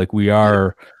 Like we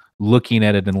are looking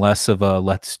at it in less of a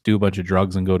let's do a bunch of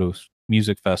drugs and go to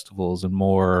music festivals, and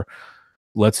more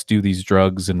let's do these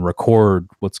drugs and record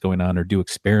what's going on, or do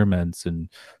experiments and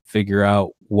figure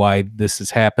out why this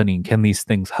is happening. Can these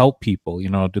things help people?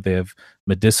 Do they have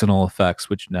medicinal effects?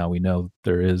 Which now we know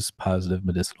there is positive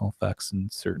medicinal effects in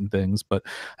certain things. But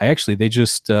they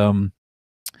just, the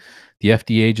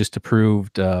FDA just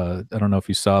approved, I don't know if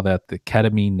you saw that, the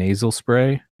ketamine nasal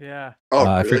spray. Yeah.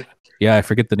 Oh, really? I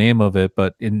forget the name of it,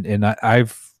 but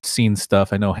I've seen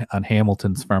stuff. I know on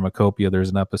Hamilton's Pharmacopoeia, there's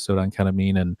an episode on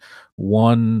ketamine, and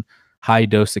one high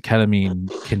dose of ketamine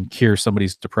can cure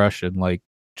somebody's depression, like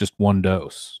just one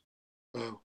dose.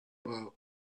 Oh, wow.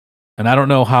 And I don't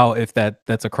know how, if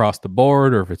that's across the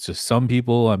board or if it's just some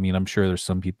people. I mean, I'm sure there's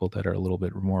some people that are a little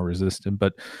bit more resistant,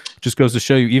 but it just goes to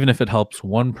show you, even if it helps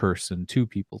one person, 2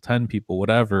 people, 10 people,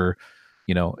 whatever,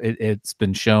 it's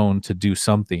been shown to do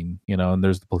something, and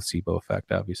there's the placebo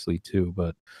effect obviously too.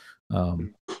 But,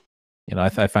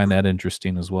 I find that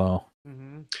interesting as well.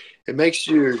 Mm-hmm. It makes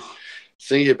you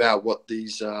think about what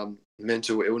these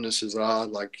mental illnesses are,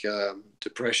 like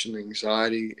depression,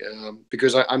 anxiety,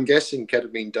 because I'm guessing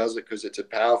ketamine does it because it's a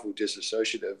powerful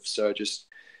disassociative, so it just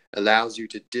allows you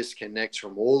to disconnect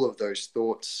from all of those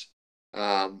thoughts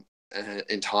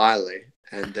entirely,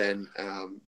 and then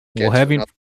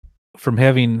from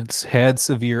having had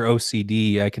severe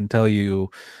OCD, I can tell you,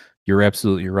 you're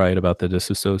absolutely right about the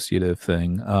dissociative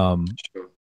thing. Sure.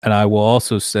 And I will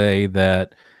also say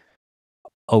that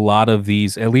a lot of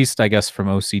these, at least I guess from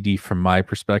OCD, from my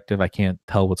perspective, I can't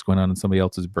tell what's going on in somebody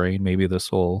else's brain. Maybe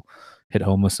this will hit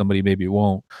home with somebody, maybe it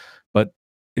won't. But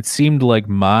it seemed like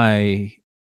and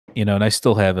I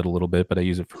still have it a little bit, but I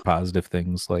use it for positive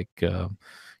things like,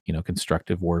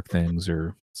 constructive work things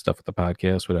or stuff with the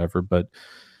podcast, whatever. But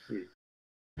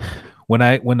when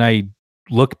I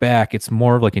look back, it's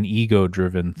more of like an ego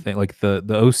driven thing. Like the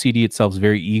OCD itself is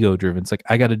very ego driven. It's like,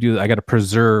 I got to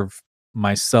preserve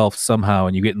myself somehow,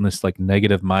 and you get in this like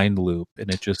negative mind loop,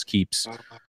 and it just keeps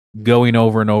going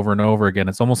over and over and over again.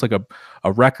 It's almost like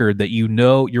a record that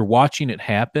you're watching it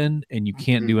happen and you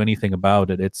can't do anything about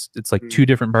it. It's like 2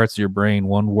 different parts of your brain,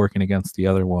 one working against the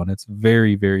other one. It's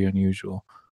very, very unusual.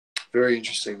 Very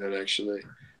interesting, that actually.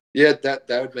 Yeah, that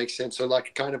would make sense. So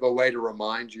like kind of a way to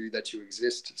remind you that you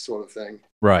exist, sort of thing.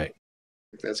 Right.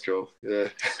 That's cool. Yeah.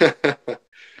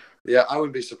 Yeah, I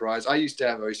wouldn't be surprised. I used to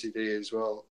have OCD as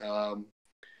well.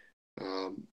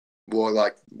 More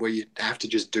like where you have to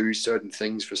just do certain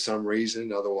things for some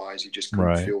reason, otherwise you just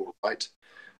couldn't feel right.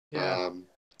 Yeah.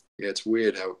 It's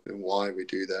weird how and why we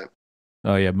do that.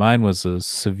 Oh yeah, mine was a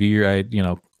severe.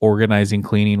 Organizing,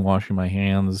 cleaning, washing my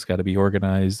hands, got to be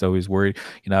organized. Always worried.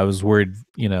 I was worried,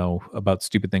 about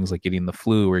stupid things like getting the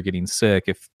flu or getting sick.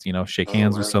 If shake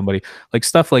hands with somebody, like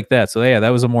stuff like that. So yeah,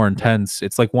 that was a more intense.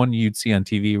 It's like one you'd see on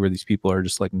TV where these people are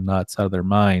just like nuts out of their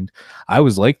mind. I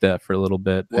was like that for a little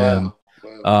bit, and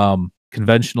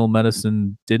conventional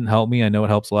medicine didn't help me. I know it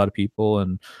helps a lot of people,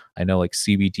 and I know like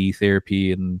CBT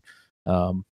therapy and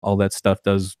all that stuff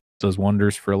does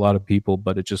wonders for a lot of people,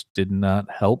 but it just did not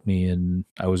help me, and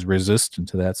I was resistant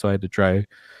to that. So I had to try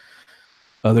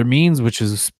other means, which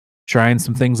is trying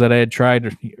some things that I had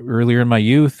tried earlier in my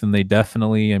youth. And they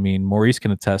definitely, I mean, Maurice can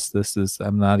attest this, is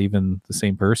I'm not even the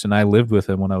same person. I lived with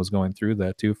him when I was going through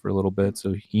that too for a little bit,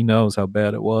 so he knows how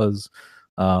bad it was.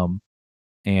 Yeah,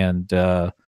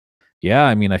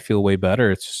 I mean, I feel way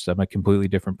better. It's just I'm a completely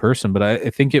different person, but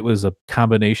I think it was a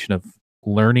combination of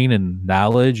learning and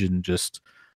knowledge and just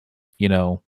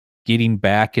getting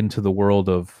back into the world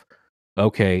of,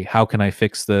 okay, how can I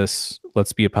fix this?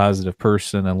 Let's be a positive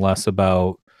person, and less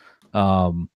about,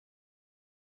 the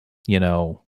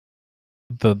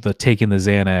taking the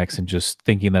Xanax and just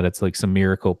thinking that it's like some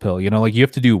miracle pill. Like you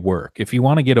have to do work. If you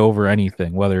want to get over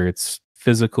anything, whether it's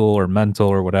physical or mental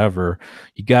or whatever,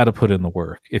 you got to put in the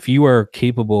work. If you are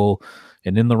capable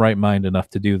and in the right mind enough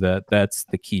to do that, that's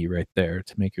the key right there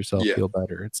to make yourself feel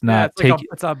better. It's not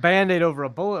it's a Band-Aid over a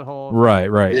bullet hole. Right.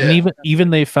 Yeah. And even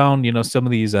they found, some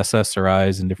of these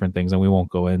SSRIs and different things, and we won't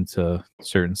go into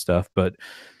certain stuff, but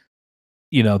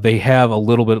they have a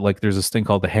little bit, like there's this thing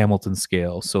called the Hamilton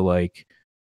scale. So like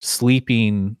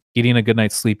sleeping, getting a good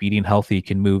night's sleep, eating healthy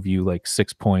can move you like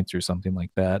 6 points or something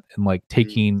like that. And like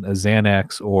taking a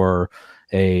Xanax or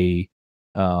a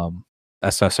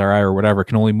SSRI or whatever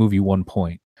can only move you 1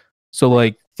 point. So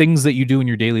like things that you do in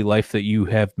your daily life that you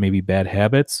have maybe bad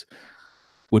habits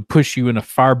would push you in a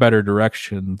far better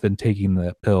direction than taking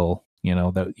that pill,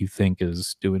 that you think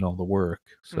is doing all the work.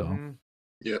 So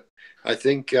yeah, I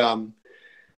think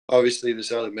obviously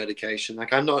there's other medication.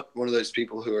 Like I'm not one of those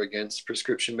people who are against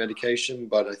prescription medication,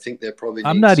 but I think there probably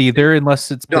I'm not either,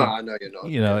 unless it's I know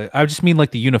you're not. I just mean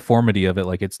like the uniformity of it.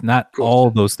 Like it's not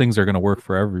all those things are going to work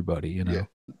for everybody.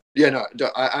 Yeah, no,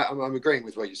 I'm agreeing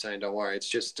with what you're saying. Don't worry. It's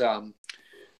just,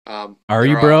 are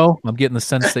you, bro? I'm getting the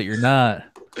sense that you're not.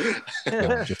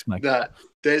 No,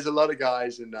 there's a lot of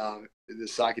guys in the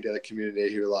psychedelic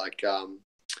community who are like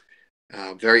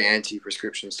very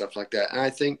anti-prescription and stuff like that. And I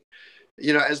think,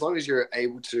 as long as you're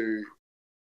able to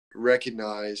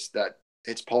recognize that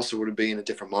it's possible to be in a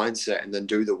different mindset and then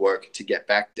do the work to get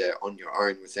back there on your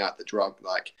own without the drug.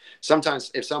 Like sometimes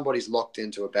if somebody's locked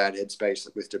into a bad headspace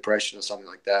with depression or something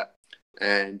like that,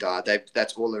 and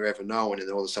that's all they've ever known, and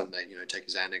then all of a sudden they take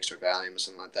a Xanax or Valium or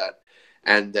something like that,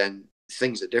 and then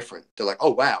things are different. They're like,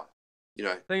 oh wow, you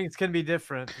know, Things can be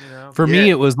different, you know. For me,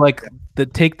 Yeah. it was like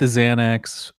take the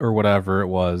Xanax or whatever it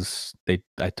was.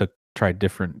 Tried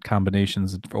different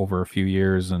combinations over a few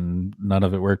years and none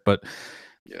of it worked. But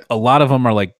Yeah. a lot of them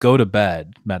are like go to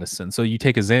bed medicine. So you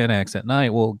take a Xanax at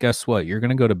night. Well, guess what? You're going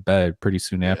to go to bed pretty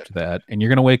soon Yeah. after that, and you're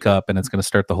going to wake up, and it's going to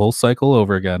start the whole cycle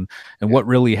over again. And Yeah. what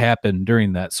really happened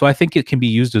during that? So I think it can be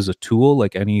used as a tool,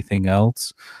 like anything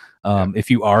else. If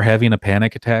you are having a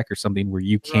panic attack or something where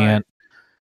you can't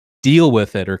deal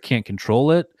with it or can't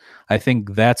control it, I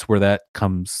think that's where that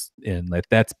comes in. Like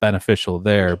that's beneficial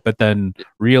there. But then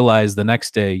realize the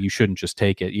next day you shouldn't just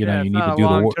take it. You know, you need to do the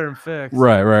work. Long-term fix.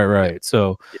 Right.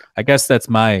 So I guess that's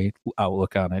my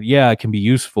outlook on it. Yeah, it can be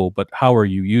useful, but how are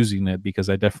you using it? Because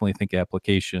I definitely think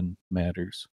application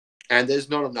matters. And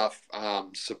there's not enough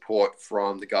support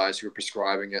from the guys who are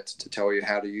prescribing it to tell you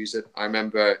how to use it. I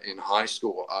remember in high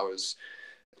school, I was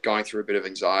going through a bit of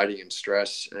anxiety and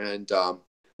stress, and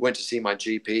went to see my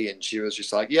GP, and she was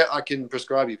just like, "Yeah, I can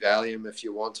prescribe you Valium if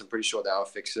you want. I'm pretty sure that'll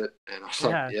fix it." And I was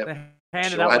like, "Yep." Sure. I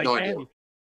had no idea.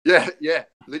 Yeah,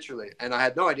 literally. And I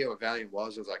had no idea what Valium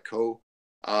was. I was like, "Cool."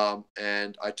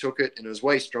 And I took it, and it was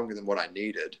way stronger than what I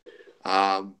needed.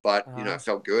 But you know, it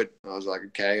felt good. I was like,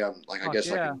 "Okay, I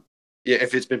guess I can." Yeah,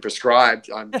 if it's been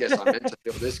prescribed, I guess I'm meant to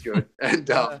feel this good. And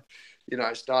you know,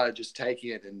 I started just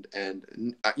taking it,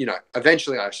 and you know,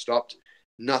 eventually I stopped.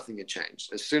 Nothing had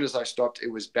changed. As soon as I stopped,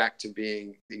 it was back to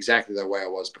being exactly the way I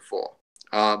was before.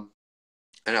 And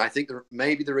I think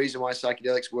maybe the reason why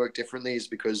psychedelics work differently is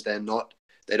because they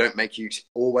don't make you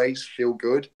always feel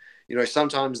good. You know,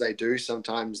 sometimes they do.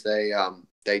 Sometimes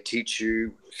they teach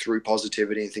you through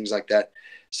positivity and things like that.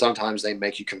 Sometimes they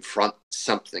make you confront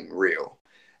something real.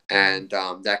 And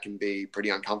that can be pretty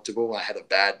uncomfortable. I had a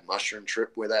bad mushroom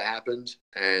trip where that happened.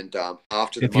 And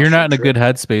after if you're not in a good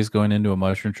headspace going into a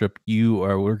mushroom trip,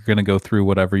 we're going to go through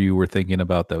whatever you were thinking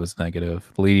about that was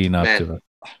negative leading up to it.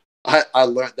 I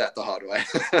learned that the hard way.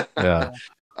 Yeah.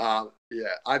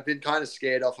 I've been kind of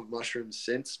scared off of mushrooms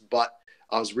since, but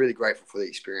I was really grateful for the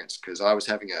experience because I was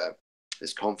having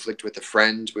this conflict with a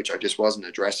friend, which I just wasn't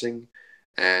addressing.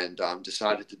 And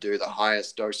decided to do the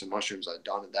highest dose of mushrooms I'd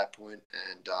done at that point.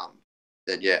 And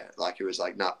then, yeah, like it was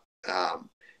like,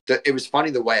 it was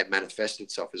funny the way it manifested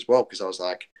itself as well, because I was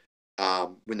like,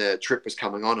 when the trip was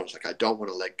coming on, I was like, I don't want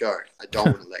to let go. I don't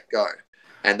want to let go.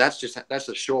 And that's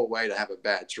a short way to have a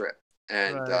bad trip.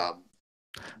 And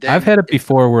I've had it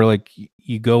before where like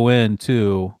you go in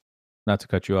too, not to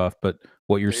cut you off, but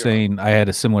what you're saying, I had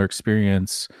a similar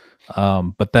experience.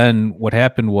 But then what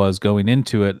happened was going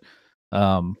into it,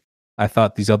 I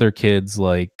thought these other kids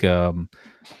like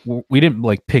we didn't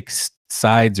like pick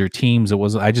sides or teams.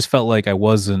 I just felt like I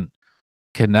wasn't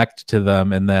connected to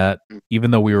them, and that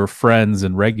even though we were friends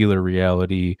in regular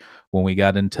reality, when we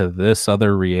got into this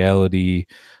other reality,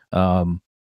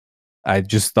 I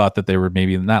just thought that they were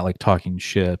maybe not like talking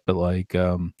shit, but like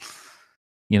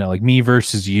you know, like me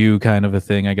versus you kind of a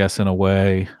thing, I guess, in a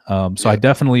way. So I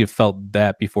definitely have felt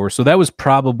that before. So that was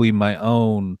probably my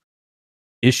own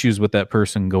issues with that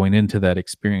person going into that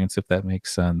experience, if that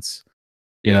makes sense.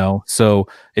 You know, so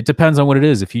it depends on what it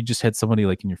is. If you just had somebody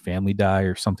like in your family die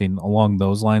or something along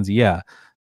those lines,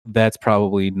 that's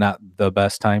probably not the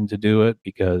best time to do it,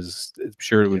 because I'm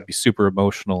sure it would be super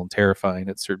emotional and terrifying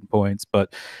at certain points.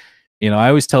 But, you know, I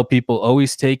always tell people,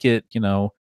 always take it, you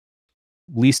know,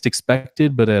 least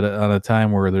expected, but on a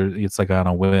time where it's like on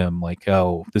a whim, like,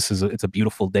 oh, it's a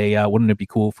beautiful day out. Wouldn't it be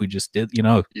cool if we just did, you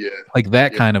know, like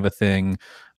that kind of a thing.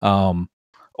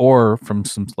 Or from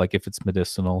some, like if it's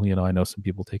medicinal, you know, I know some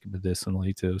people take it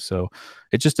medicinally too. So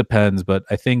it just depends. But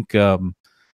I think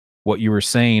what you were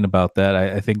saying about that,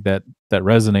 I think that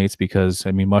resonates, because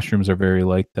I mean, mushrooms are very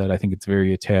like that. I think it's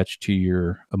very attached to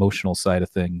your emotional side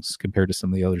of things compared to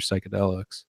some of the other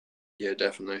psychedelics. Yeah,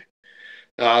 definitely.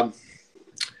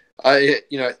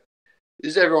 You know,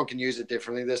 everyone can use it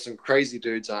differently. There's some crazy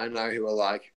dudes I know who are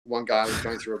like, one guy was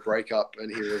going through a breakup and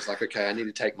he was like, okay, I need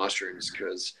to take mushrooms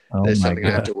because there's something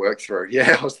I have to work through.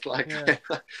 Yeah, I was like,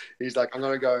 he's like, I'm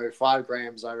going to go 5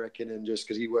 grams, I reckon. And just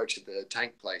because he works at the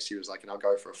tank place, he was like, and I'll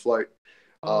go for a float.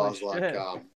 I was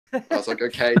like,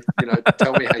 okay, you know,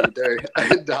 tell me how you do.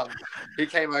 And he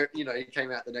came out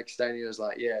the next day and he was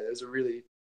like, yeah, there was a really,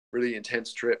 really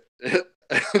intense trip.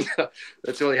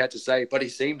 That's all he had to say, but he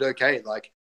seemed okay.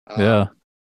 Like, did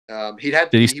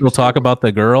he still talk about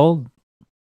the girl?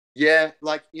 Yeah,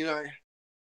 like, you know,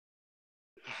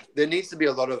 there needs to be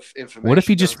a lot of information. What if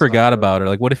he just forgot about her?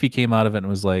 Like, what if he came out of it and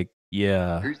was like,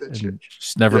 yeah, and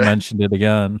just never mentioned it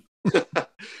again? And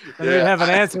they'd have an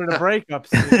answer to breakups.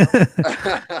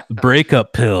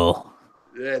 Breakup pill.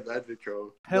 Yeah, that'd be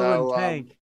cool. Pill and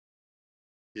tank.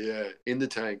 Yeah, in the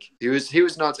tank. He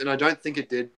was nuts, and I don't think it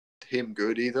did him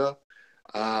good either.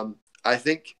 I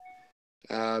think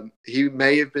he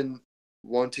may have been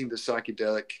wanting the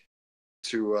psychedelic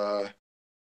to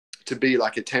be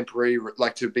like a temporary,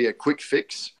 like to be a quick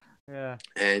fix. Yeah.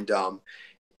 And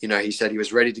he said he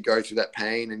was ready to go through that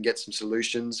pain and get some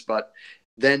solutions, but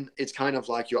then it's kind of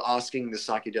like you're asking the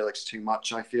psychedelics too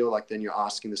much. I feel like then you're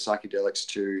asking the psychedelics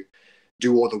to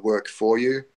do all the work for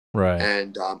you. Right.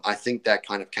 And I think that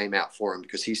kind of came out for him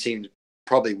because he seemed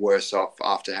probably worse off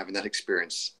after having that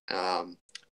experience.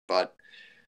 But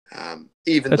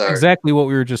even that's though exactly what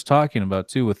we were just talking about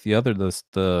too with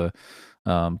the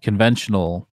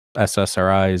conventional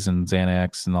SSRIs and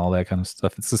Xanax and all that kind of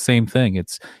stuff. It's the same thing.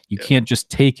 You can't just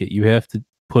take it. You have to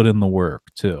put in the work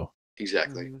too.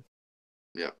 Exactly. Mm-hmm.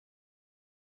 Yeah.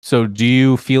 So do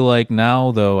you feel like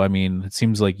now though, I mean, it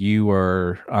seems like you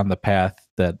are on the path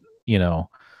that,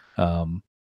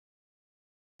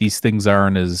 these things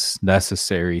aren't as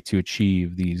necessary to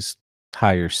achieve these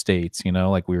higher states,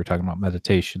 like we were talking about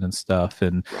meditation and stuff.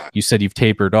 And you said you've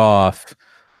tapered off.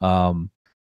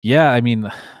 Yeah, I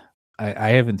mean, I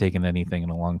haven't taken anything in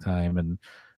a long time, and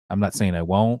I'm not saying I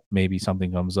won't. Maybe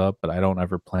something comes up, but I don't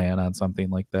ever plan on something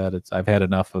like that. I've had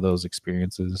enough of those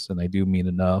experiences, and I do mean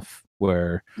enough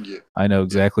where I know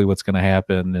exactly what's going to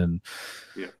happen. And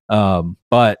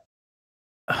but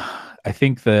I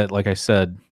think that, like I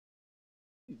said,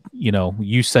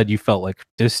 you said you felt like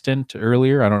distant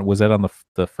earlier. I don't know, was that on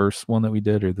the first one that we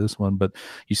did or this one? But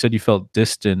you said you felt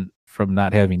distant from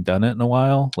not having done it in a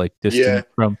while, like distant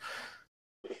from.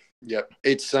 Yeah,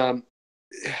 it's like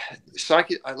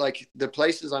the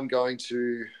places I'm going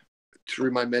to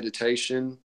through my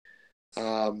meditation,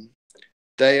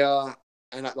 they are,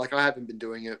 and I haven't been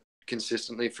doing it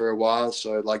consistently for a while,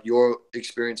 so like your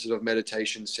experiences of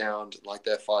meditation sound like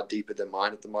they're far deeper than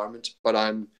mine at the moment. But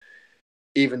I'm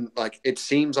even like, it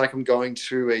seems like I'm going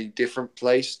to a different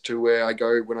place to where I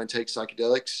go when I take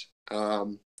psychedelics.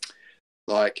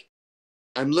 Like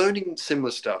I'm learning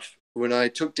similar stuff when I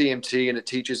took DMT, and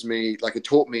it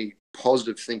taught me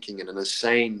positive thinking in a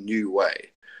sane new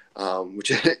way,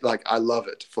 which like I love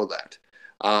it for that.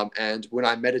 And when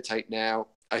I meditate now,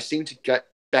 I seem to get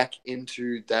back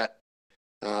into that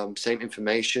same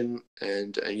information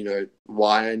and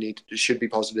why should be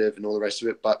positive and all the rest of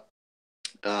it. But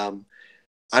I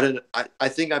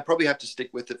think I probably have to stick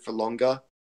with it for longer.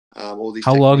 All these.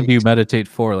 How long do you meditate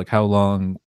for? Like how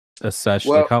long a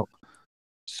session? Well,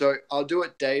 so I'll do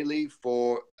it daily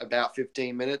for about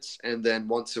 15 minutes, and then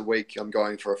once a week I'm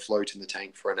going for a float in the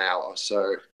tank for an hour.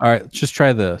 So all right, just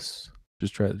try this.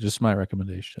 Just my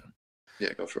recommendation.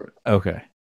 Yeah, go for it. Okay.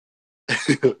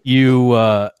 You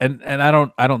and I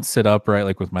don't sit upright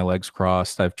like with my legs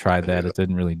crossed. I've tried that. It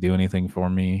didn't really do anything for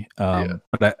me.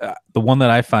 But the one that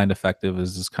I find effective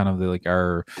is kind of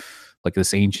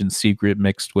this ancient secret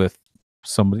mixed with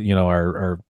somebody,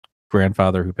 our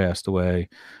grandfather who passed away,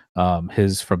 from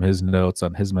his notes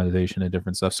on his meditation and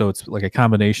different stuff. So it's like a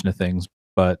combination of things,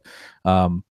 but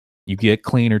you get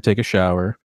clean or take a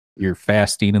shower. You're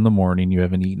fasting in the morning. You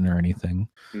haven't eaten or anything.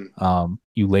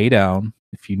 You lay down.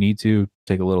 If you need to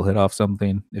take a little hit off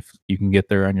something, if you can get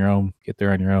there on your own, get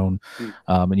there on your own.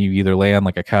 And you either lay on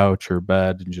like a couch or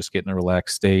bed and just get in a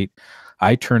relaxed state.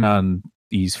 I turn on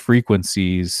these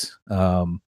frequencies. I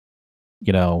don't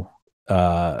know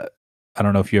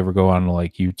if you ever go on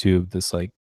like YouTube, this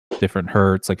like different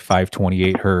hertz, like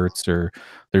 528 hertz, or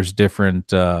there's different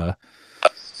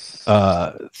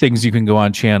things you can go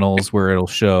on channels where it'll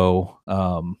show,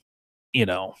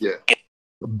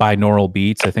 binaural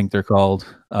beats, I think they're called.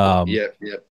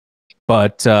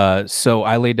 But so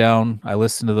I lay down, I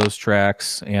listen to those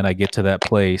tracks, and I get to that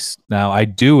place. Now I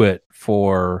do it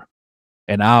for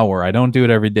an hour. I don't do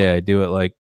it every day. I do it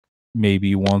like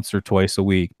maybe once or twice a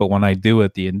week. But when I do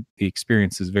it, the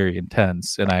experience is very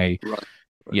intense, and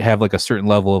you have like a certain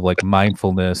level of like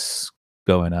mindfulness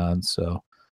going on. So,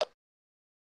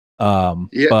 so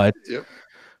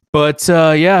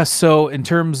in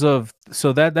terms of,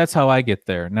 that's how I get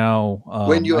there now.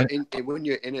 When you're in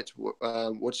it,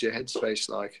 what's your headspace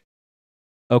like?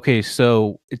 Okay,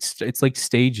 so it's like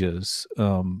stages,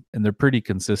 and they're pretty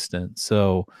consistent.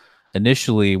 So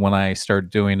initially when I start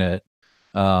doing it,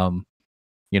 I'm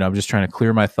just trying to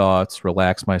clear my thoughts,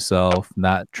 relax myself,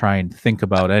 not try and think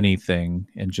about anything,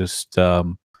 and just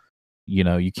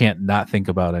you can't not think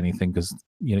about anything, because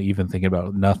even thinking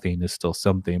about nothing is still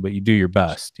something, but you do your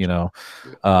best.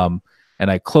 And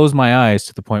I close my eyes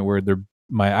to the point where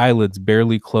my eyelids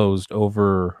barely closed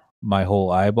over my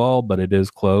whole eyeball, but it is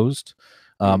closed.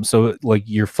 So like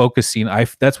you're focusing.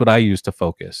 That's what I use to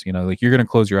focus. Like you're gonna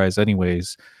close your eyes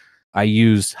anyways. I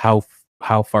use how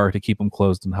how far to keep them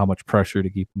closed and how much pressure to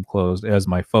keep them closed as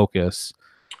my focus.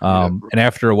 And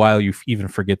after a while, you even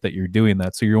forget that you're doing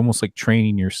that. So you're almost like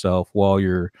training yourself while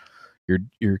you're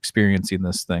experiencing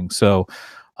this thing. So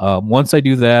once I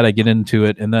do that, I get into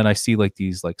it, and then I see like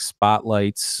these like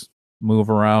spotlights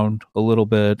move around a little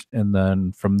bit, and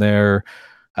then from there,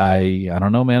 I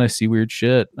don't know, man. I see weird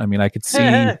shit. I mean, I could see.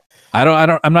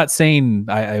 I'm not saying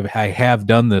I have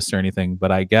done this or anything,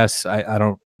 but I guess I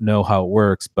don't know how it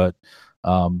works. But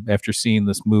after seeing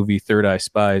this movie, Third Eye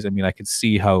Spies, I mean, I could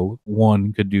see how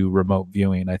one could do remote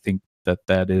viewing. I think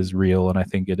that is real, and I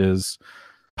think it is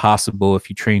possible if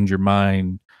you trained your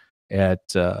mind at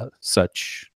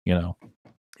such, Yeah,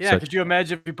 such... could you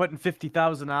imagine if you put in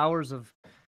 50,000 hours of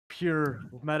pure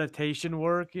meditation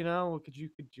work? What could you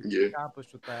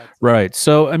accomplish with that? Right.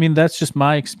 So I mean, that's just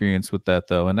my experience with that,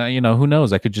 though, and who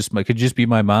knows? I could just be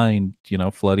my mind,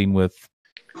 flooding with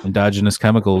endogenous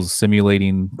chemicals,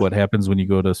 simulating what happens when you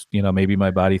go to, maybe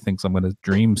my body thinks I'm going to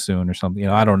dream soon or something.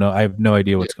 I don't know. I have no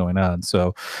idea what's going on.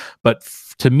 So, but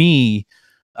to me,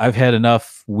 I've had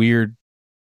enough weird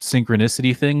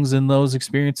synchronicity things in those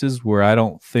experiences where I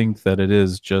don't think that it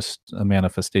is just a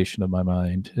manifestation of my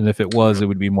mind. And if it was, it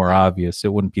would be more obvious.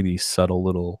 It wouldn't be these subtle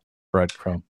little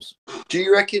breadcrumbs. Do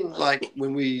you reckon, like,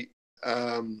 when we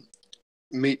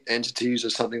meet entities or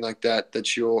something like that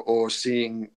or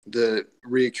seeing the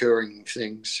reoccurring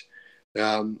things,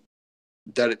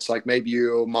 that it's like maybe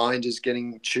your mind is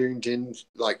getting tuned in,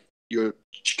 like you're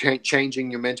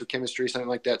changing your mental chemistry, something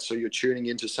like that, so you're tuning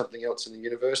into something else in the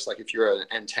universe, like if you're an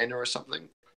antenna or something?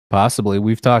 Possibly.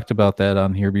 We've talked about that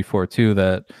on here before too,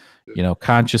 that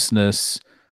consciousness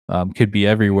could be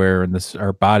everywhere, and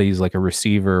our body's like a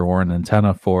receiver or an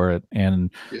antenna for it,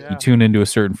 and you tune into a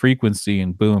certain frequency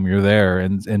and boom, you're there.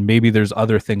 And maybe there's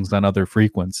other things on other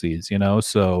frequencies,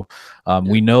 so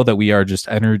we know that we are just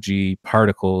energy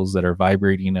particles that are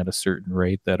vibrating at a certain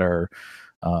rate that are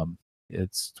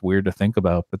it's weird to think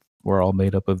about, but we're all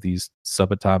made up of these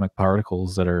subatomic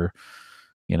particles that are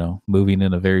moving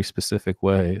in a very specific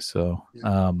way. So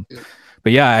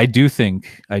but yeah, I do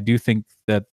think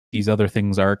that these other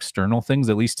things are external things,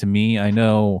 at least to me. I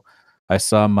know I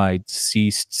saw my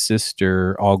deceased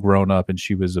sister all grown up, and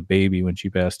she was a baby when she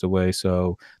passed away.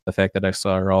 So the fact that I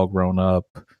saw her all grown up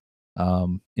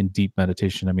in deep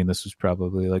meditation, I mean, this was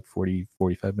probably like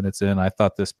 45 minutes in. I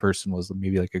thought this person was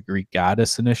maybe like a Greek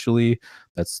goddess initially.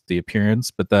 That's the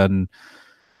appearance. But then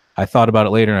I thought about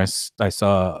it later, and I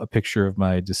saw a picture of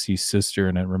my deceased sister,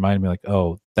 and it reminded me like,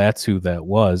 oh, that's who that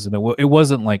was. And it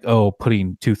wasn't like, oh,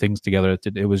 putting two things together.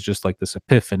 It was just like this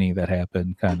epiphany that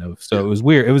happened, kind of. So it was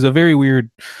weird. It was a very weird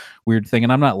thing.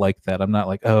 And I'm not like that. I'm not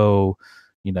like, oh,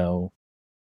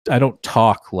 I don't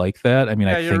talk like that. I mean,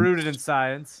 you're rooted in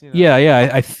science. Yeah.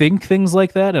 I think things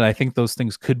like that, and I think those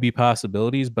things could be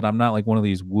possibilities, but I'm not like one of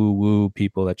these woo-woo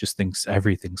people that just thinks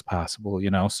everything's possible,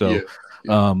 So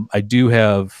I do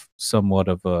have somewhat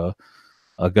of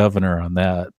a governor on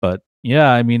that. But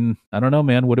yeah, I mean, I don't know,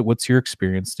 man. What's your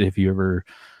experience? Have you ever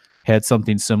had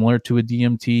something similar to a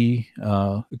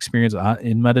DMT experience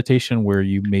in meditation, where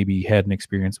you maybe had an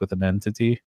experience with an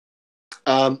entity?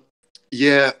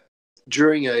 Yeah.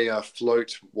 During a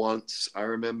float once, I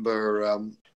remember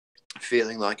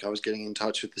feeling like I was getting in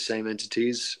touch with the same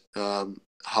entities.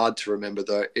 Hard to remember,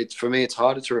 though. For me, it's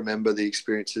harder to remember the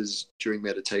experiences during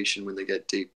meditation when they get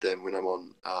deep than when I'm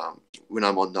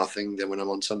on nothing, than when I'm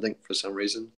on something for some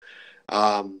reason.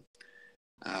 But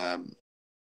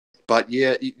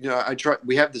yeah, I try.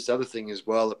 We have this other thing as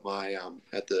well at my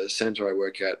at the center I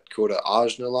work at called an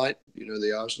Ajna light. The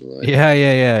Ajna light?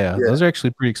 Yeah. Those are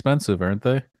actually pretty expensive, aren't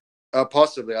they?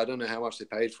 Possibly. I don't know how much they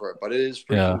paid for it, but it is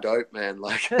freaking dope, man.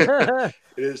 Like, it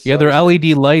is. Yeah, they're LED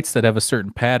lights that have a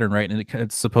certain pattern, right? And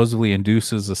it supposedly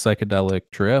induces a psychedelic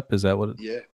trip. Is that what?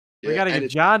 We got to get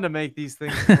John to make these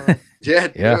things.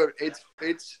 Dude,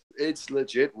 it's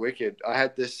legit wicked. I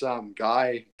had this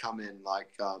guy come in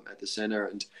at the center,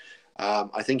 and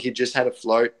I think he just had a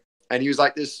float, and he was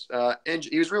like this.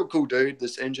 He was a real cool dude.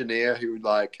 This engineer who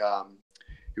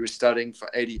he was studying for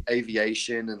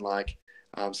aviation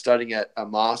and studying at a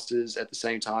master's at the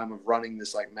same time of running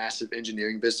this massive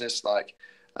engineering business,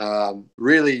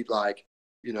 really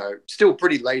still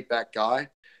pretty laid back guy,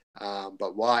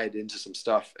 but wired into some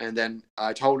stuff. And then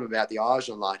I told him about the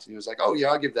Ajna light, and he was like, oh yeah,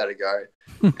 I'll give that a go.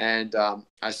 And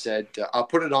I said, I'll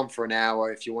put it on for an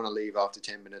hour. If you want to leave after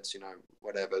 10 minutes,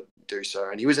 whatever, do so.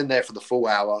 And he was in there for the full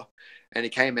hour. And he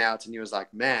came out and he was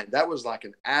like, man, that was like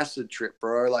an acid trip,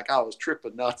 bro. Like, I was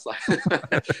tripping nuts.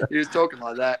 He was talking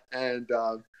like that. And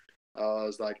I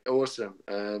was like, awesome.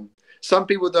 Some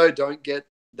people, though, don't get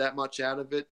that much out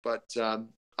of it. But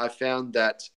I found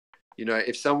that, you know,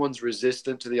 if someone's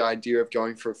resistant to the idea of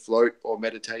going for a float or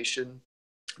meditation,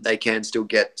 they can still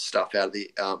get stuff out of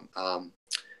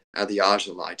the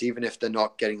Argent light, even if they're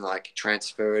not getting like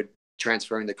transferring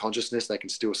the consciousness. They can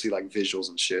still see like visuals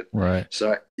and shit. Right.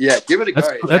 So yeah, give it a go.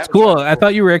 That's cool. I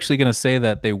thought you were actually going to say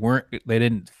that they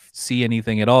didn't see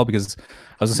anything at all, because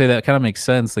I was going to say that kind of makes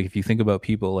sense. Like if you think about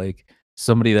people, like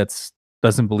somebody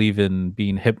doesn't believe in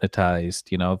being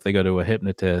hypnotized, you know, if they go to a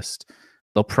hypnotist,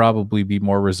 they'll probably be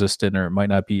more resistant, or it might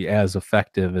not be as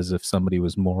effective as if somebody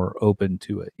was more open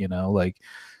to it, you know. Like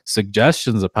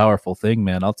suggestion's a powerful thing,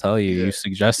 man. I'll tell you, you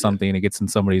suggest something and it gets in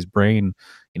somebody's brain,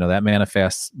 you know, that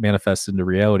manifests into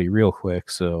reality real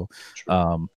quick. So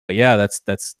but yeah,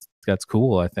 that's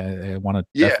cool. I want to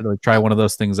definitely try one of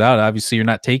those things out. Obviously you're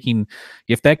not taking,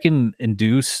 if that can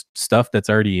induce stuff that's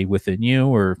already within you,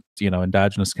 or, you know,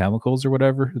 endogenous chemicals or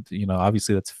whatever, you know,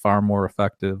 obviously that's far more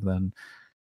effective than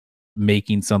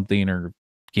making something or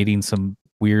getting some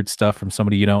weird stuff from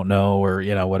somebody you don't know, or,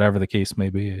 you know, whatever the case may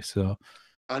be. So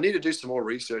I need to do some more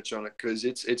research on it, because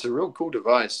it's a real cool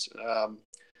device.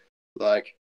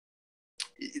 Like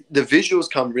the visuals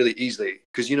come really easily,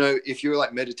 because, you know, if you're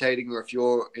like meditating, or if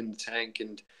you're in the tank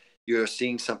and you're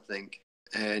seeing something,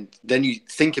 and then you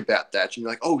think about that and you're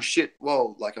like, oh shit,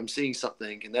 whoa, like I'm seeing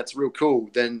something and that's real cool,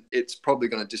 then it's probably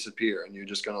going to disappear and you're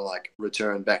just going to like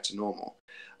return back to normal.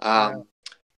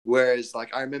 Whereas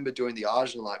like I remember doing the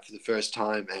Argent light for the first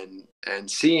time and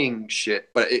seeing shit,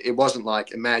 but it wasn't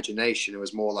like imagination. It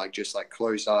was more like just like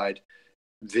closed-eyed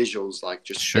visuals, like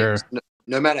just things.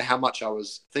 No matter how much I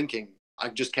was thinking, I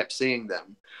just kept seeing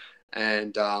them.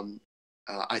 And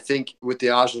I think with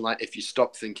the Argent light, if you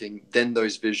stop thinking, then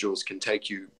those visuals can take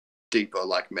you deeper,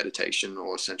 like meditation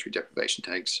or sensory deprivation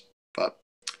takes. But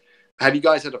have you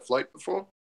guys had a float before?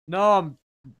 No,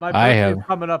 my birthday is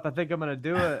coming up. I think I'm gonna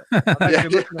do it.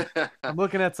 I'm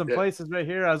looking at some places right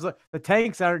here. The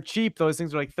tanks aren't cheap. Those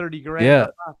things are like 30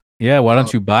 grand. Yeah. Why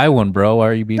don't you buy one, bro? Why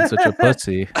are you being such a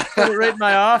pussy? Put it right in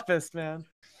my office, man.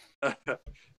 Do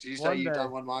you say you've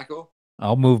done one, Michael?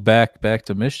 I'll move back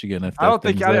to Michigan if I don't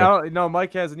think no,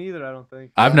 Mike hasn't either. I don't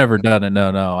think. I've never done it.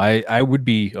 No. I would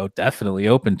be definitely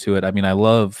open to it. I mean,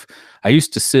 I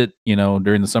used to sit, you know,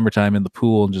 during the summertime in the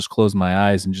pool and just close my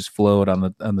eyes and just float on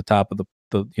the top of the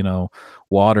you know,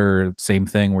 water. Same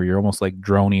thing, where you're almost like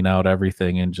droning out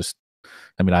everything, and just,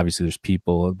 I mean, obviously there's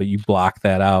people, but you block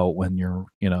that out when you're,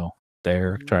 you know,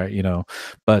 there. Try, you know,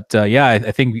 but yeah,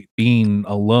 I think being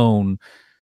alone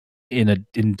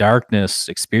in darkness,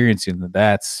 experiencing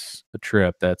that's a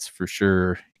trip. That's for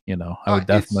sure. You know, I would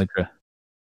definitely try.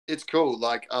 It's cool.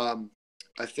 Like, I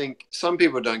think some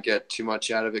people don't get too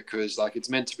much out of it, because like it's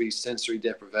meant to be sensory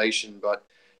deprivation, but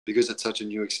because it's such a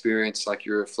new experience, like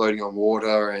you're floating on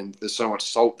water and there's so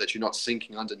much salt that you're not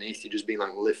sinking underneath, you're just being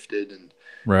like lifted,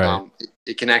 and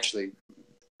it can actually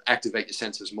activate your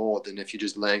senses more than if you're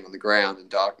just laying on the ground in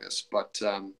darkness. But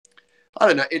I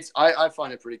don't know, I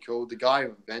find it pretty cool. The guy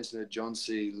who invented it, John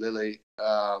C. Lilly.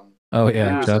 I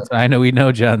know, we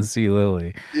know John C.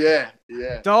 Lilly. Yeah.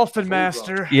 Dolphin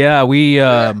Master. Yeah, we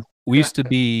used to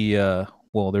be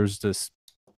well, there's this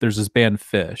band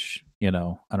Fish. You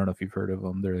know, I don't know if you've heard of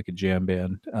them. They're like a jam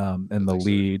band. And the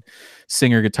lead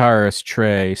singer guitarist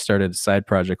Trey started a side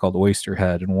project called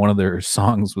Oysterhead, and one of their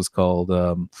songs was called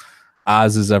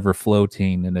Oz Is Ever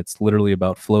Floating, and it's literally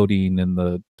about floating in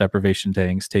the deprivation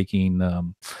tanks, taking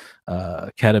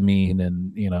ketamine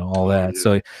and, you know, all that.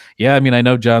 So yeah, I mean, I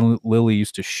know John Lilly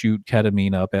used to shoot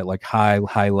ketamine up at like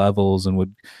high levels, and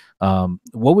would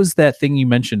what was that thing you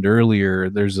mentioned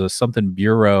earlier? There's a something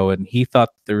bureau, and he thought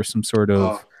there was some sort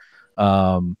of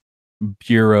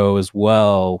bureau as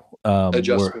well,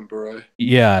 adjustment bureau.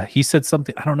 Yeah, he said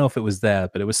something, I don't know if it was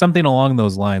that, but it was something along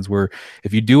those lines, where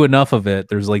if you do enough of it,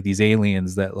 there's like these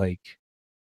aliens that like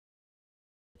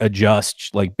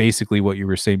adjust, like basically what you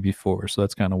were saying before. So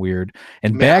that's kind of weird.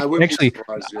 And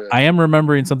I am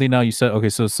remembering something now. You said, okay,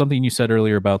 so something you said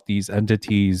earlier about these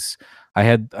entities.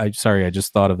 I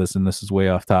just thought of this, and this is way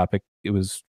off topic. It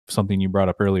was something you brought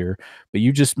up earlier, but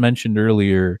you just mentioned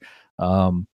earlier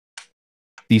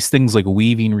these things like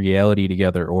weaving reality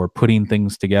together, or putting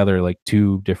things together, like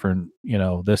two different, you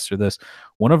know, this or this.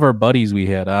 One of our buddies we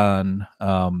had on,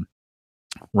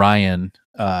 Ryan,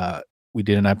 we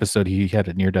did an episode. He had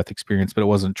a near-death experience, but it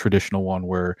wasn't a traditional one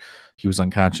where he was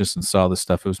unconscious and saw this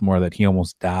stuff. It was more that he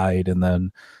almost died, and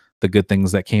then the good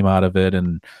things that came out of it,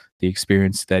 and the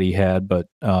experience that he had. But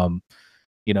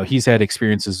you know, he's had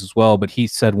experiences as well. But he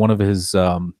said one of his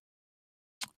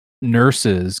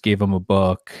nurses gave him a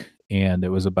book, and it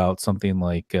was about something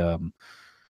like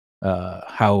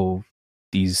how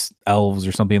these elves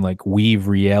or something like weave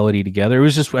reality together. It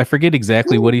was just, I forget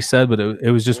exactly what he said, but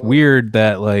it was just weird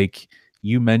that like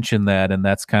you mentioned that, and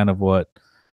that's kind of what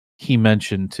he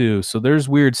mentioned too. So there's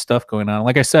weird stuff going on.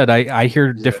 Like I said, I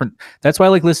hear different. That's why I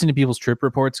like listening to people's trip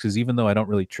reports, because even though I don't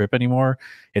really trip anymore,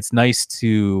 it's nice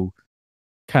to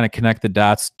kind of connect the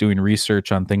dots doing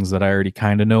research on things that I already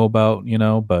kind of know about, you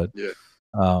know. But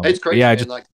it's crazy, yeah, man.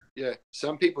 Like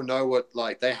some people know what,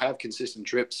 like, they have consistent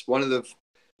trips. One of the,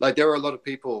 like, there were a lot of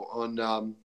people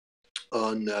on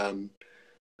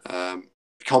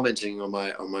commenting on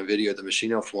my video, the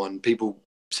Machine Elf one, people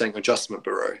saying adjustment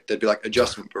bureau. They'd be like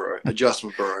adjustment bureau,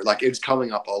 adjustment bureau. Like, it's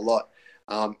coming up a lot.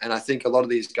 And I think a lot of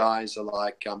these guys are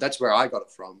like, that's where I got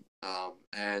it from.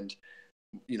 And,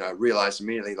 you know, realized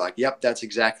immediately, like, yep, that's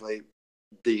exactly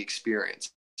the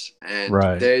experience. And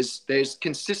there's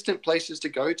consistent places to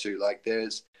go to. Like,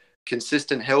 there's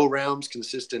consistent hell realms,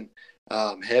 consistent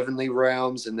heavenly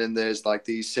realms, and then there's like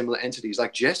these similar entities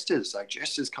like jesters. Like,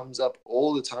 jesters comes up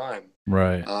all the time,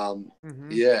 right?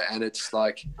 Yeah, and it's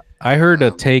like, I heard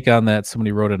a take on that.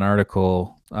 Somebody wrote an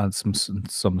article on some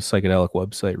psychedelic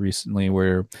website recently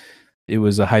where it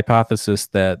was a hypothesis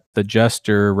that the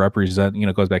jester represent, you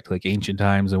know, goes back to like ancient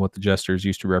times and what the jesters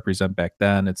used to represent back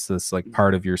then. It's this like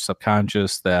part of your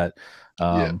subconscious that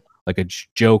like a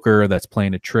joker that's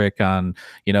playing a trick on,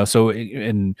 you know. So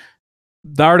and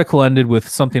the article ended with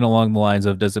something along the lines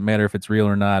of, does it matter if it's real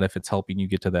or not, if it's helping you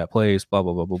get to that place, blah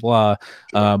blah blah blah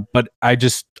blah. But I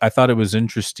thought it was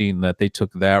interesting that they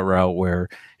took that route, where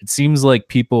it seems like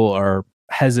people are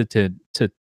hesitant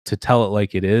to tell it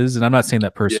like it is. And I'm not saying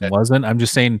that person wasn't. I'm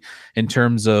just saying in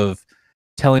terms of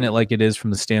telling it like it is from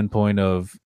the standpoint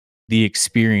of the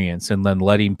experience, and then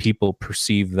letting people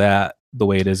perceive that the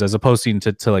way it is, as opposed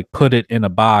to like put it in a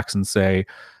box and say,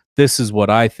 this is what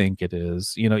I think it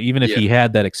is. You know, even if he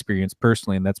had that experience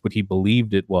personally and that's what he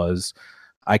believed it was,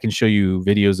 I can show you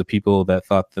videos of people that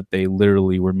thought that they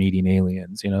literally were meeting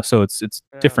aliens, you know. So it's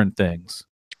different things.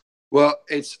 Well,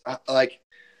 it's like,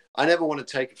 I never want to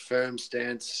take a firm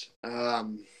stance,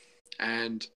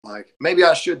 and like, maybe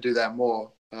I should do that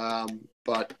more.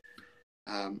 But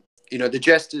you know, the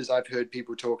jesters, I've heard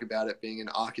people talk about it being an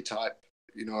archetype,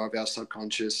 you know, of our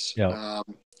subconscious.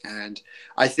 And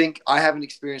I think I haven't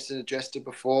experienced a jester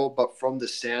before, but from the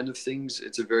sound of things,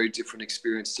 it's a very different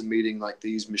experience to meeting like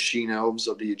these machine elves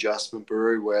of the Adjustment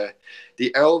Bureau, where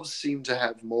the elves seem to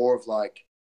have more of like,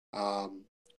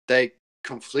 they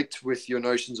conflict with your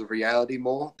notions of reality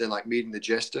more than like meeting the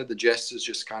jester. The jester's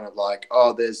just kind of like,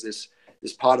 oh, there's this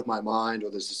part of my mind,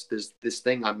 or there's this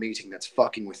thing I'm meeting that's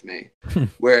fucking with me.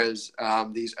 Whereas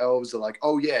these elves are like,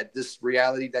 oh yeah, this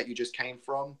reality that you just came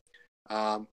from,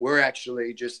 we're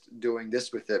actually just doing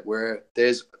this with it, where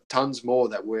there's tons more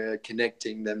that we're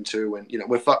connecting them to, and you know,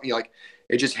 we're fucking, like,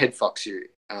 it just head fucks you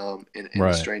in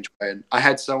a strange way. And I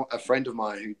had a friend of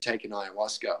mine who'd taken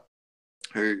ayahuasca,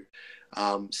 who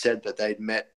said that they'd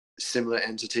met similar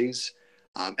entities.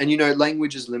 And, you know,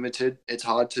 language is limited. It's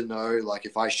hard to know, like,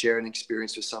 if I share an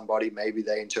experience with somebody, maybe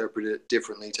they interpret it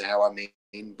differently to how I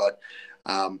mean. But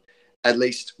at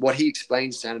least what he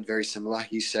explained sounded very similar.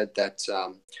 He said that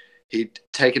he'd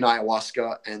taken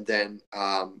ayahuasca and then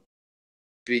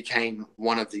became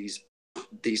one of these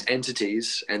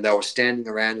entities, and they were standing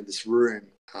around in this room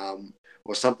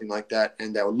or something like that,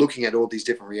 and they were looking at all these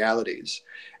different realities.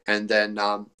 And then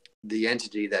the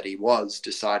entity that he was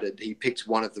decided, he picked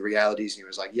one of the realities, and he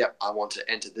was like, yep, I want to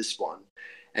enter this one.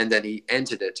 And then he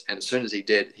entered it, and as soon as he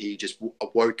did, he just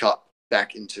woke up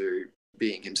back into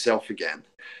being himself again.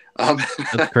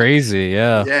 That's crazy.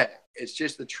 Yeah, it's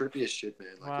just the trippiest shit,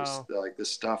 man. Like, it's like,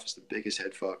 this stuff is the biggest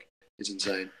head fuck. It's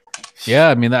insane. Yeah,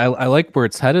 I mean, I like where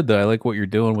it's headed, though. I like what you're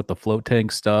doing with the float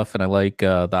tank stuff, and I like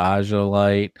the Ajo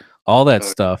light, all that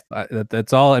stuff.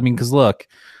 That's all. I mean, because look,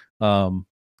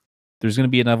 there's going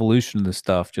to be an evolution of this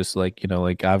stuff. Just like, you know,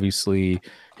 like, obviously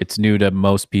it's new to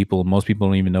most people. Most people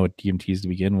don't even know what DMT is to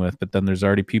begin with. But then there's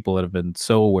already people that have been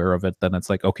so aware of it. Then it's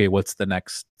like, okay, what's the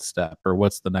next step, or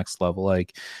what's the next level?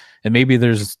 Like, and maybe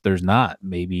there's not.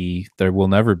 Maybe there will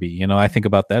never be. You know, I think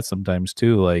about that sometimes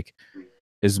too. Like,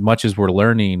 as much as we're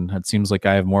learning, it seems like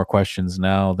I have more questions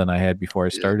now than I had before I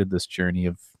started this journey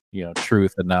of, you know,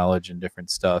 truth and knowledge and different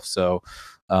stuff. So,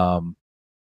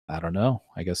 I don't know.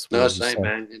 I guess no, same,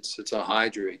 man. It's a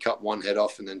hydra. You cut one head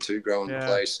off and then two grow in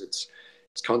place. It's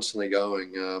constantly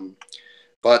going.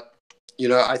 But you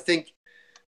know, I think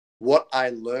what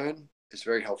I learn is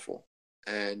very helpful,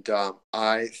 and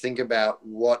I think about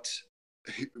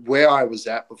where I was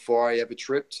at before I ever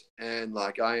tripped, and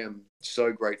like, I am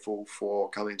so grateful for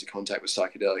coming into contact with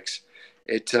psychedelics.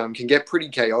 It can get pretty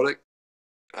chaotic,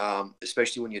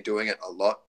 especially when you're doing it a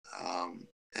lot,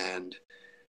 and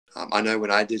I know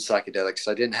when I did psychedelics,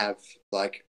 I didn't have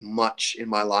like much in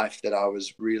my life that I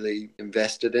was really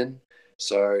invested in.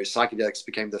 So psychedelics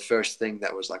became the first thing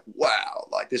that was like, wow,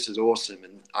 like this is awesome.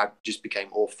 And I just became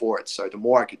all for it. So the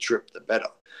more I could trip, the better.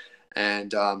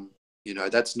 And, you know,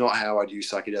 that's not how I'd use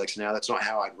psychedelics now. That's not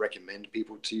how I'd recommend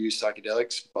people to use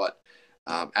psychedelics. But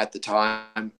at the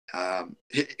time,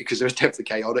 because it was definitely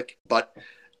chaotic, but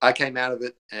I came out of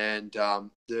it, and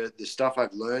the stuff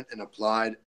I've learned and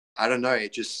applied, I don't know,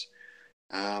 it just,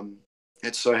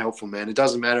 it's so helpful, man. It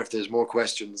doesn't matter if there's more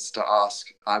questions to ask.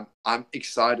 I'm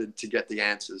excited to get the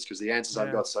answers, because the answers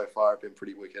I've got so far have been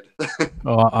pretty wicked.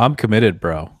 Oh, I'm committed,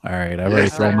 bro. All right, I've already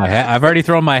thrown my hat. I've already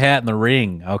thrown my hat in the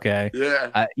ring. Okay.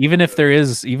 Yeah. Even if there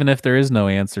is no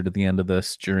answer to the end of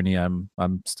this journey, I'm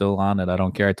still on it. I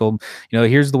don't care. I told him, you know,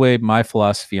 here's the way my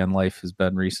philosophy on life has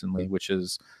been recently, which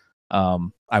is,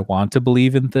 I want to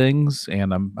believe in things,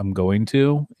 and I'm going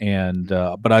to, and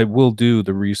but I will do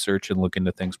the research and look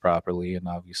into things properly, and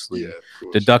obviously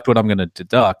deduct what I'm going to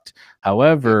deduct.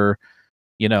 However,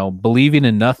 you know, believing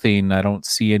in nothing, I don't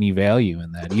see any value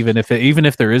in that. Even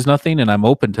if there is nothing, and I'm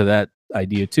open to that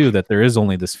idea too, that there is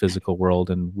only this physical world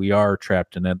and we are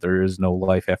trapped in it. There is no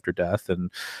life after death,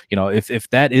 and you know, if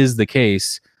that is the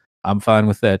case, I'm fine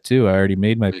with that too. I already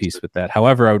made my peace with that.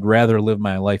 However, I would rather live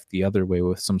my life the other way,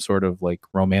 with some sort of like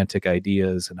romantic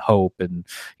ideas and hope. And,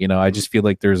 you know, I just feel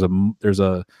like there's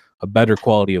a better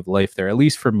quality of life there, at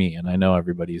least for me. And I know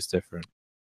everybody's different.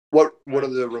 What are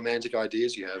the romantic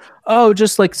ideas you have? Oh,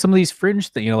 just like some of these fringe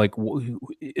things, you know, like,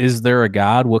 is there a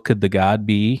God? What could the God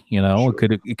be? You know,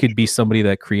 it could be somebody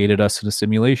that created us in a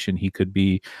simulation. He could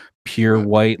be pure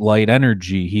white light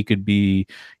energy. He could be,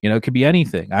 you know, it could be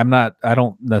anything. I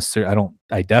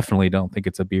definitely don't think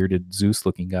it's a bearded Zeus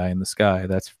looking guy in the sky.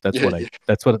 That's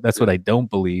what I don't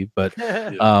believe. But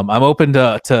I'm open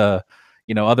to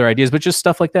you know, other ideas, but just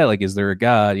stuff like that. Like, is there a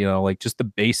God? You know, like just the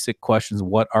basic questions.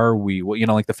 What are we? What, you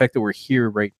know, like the fact that we're here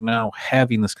right now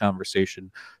having this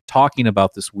conversation, talking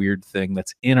about this weird thing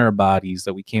that's in our bodies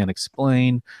that we can't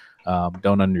explain,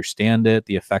 don't understand it,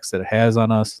 the effects that it has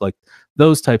on us, like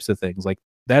those types of things. Like,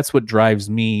 that's what drives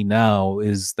me now,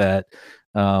 is that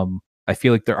I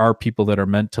feel like there are people that are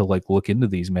meant to like look into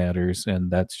these matters,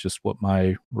 and that's just what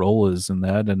my role is in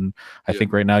that. And I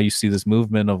think right now you see this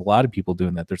movement of a lot of people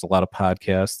doing that. There's a lot of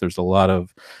podcasts, there's a lot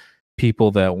of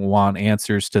people that want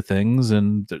answers to things,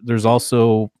 and there's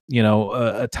also, you know,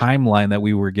 a timeline that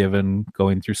we were given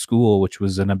going through school, which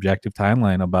was an objective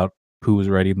timeline about who was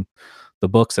writing the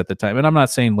books at the time. And I'm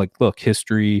not saying like, look,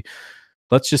 history,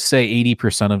 let's just say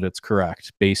 80% of it's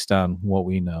correct based on what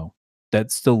we know. That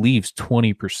still leaves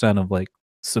 20% of like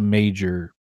some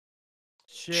major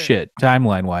shit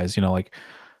timeline wise, you know, like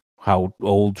how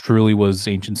old truly was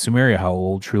ancient Sumeria, how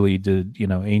old truly did, you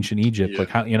know, ancient Egypt, like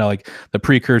how, you know, like the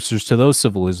precursors to those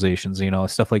civilizations, you know,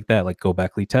 stuff like that, like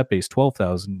Göbekli Tepe is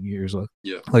 12,000 years,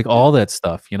 like all that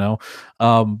stuff, you know.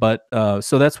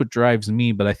 So that's what drives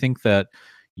me. But I think that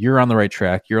you're on the right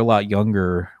track. You're a lot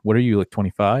younger. What are you, like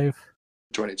 25?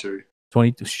 22.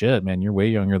 22. Shit, man, you're way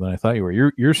younger than I thought you were.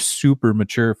 You're super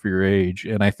mature for your age.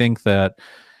 And I think that,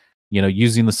 you know,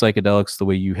 using the psychedelics the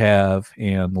way you have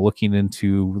and looking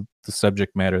into the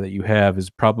subject matter that you have has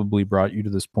probably brought you to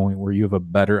this point where you have a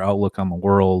better outlook on the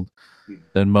world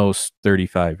than most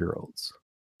 35-year-olds.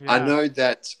 I know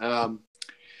that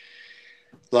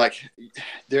like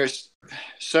there's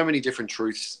so many different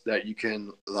truths that you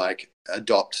can like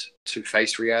adopt to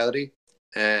face reality.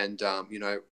 And, you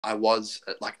know, I was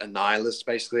like a nihilist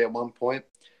basically at one point,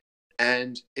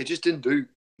 and it just didn't do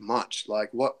much. Like,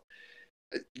 what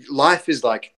life is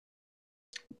like,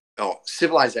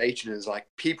 civilization is like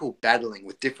people battling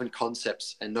with different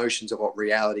concepts and notions of what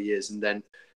reality is. And then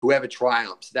whoever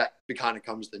triumphs, that kind of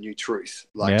becomes the new truth.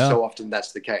 Like, so often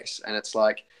that's the case. And it's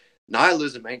like,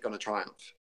 nihilism ain't going to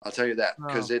triumph. I'll tell you that,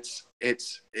 because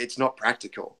it's not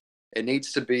practical. It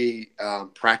needs to be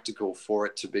practical for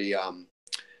it to be,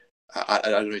 I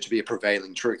don't know, to be a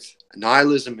prevailing truth.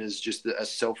 Nihilism is just a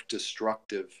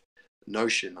self-destructive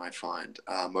notion, I find,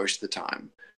 most of the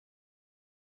time.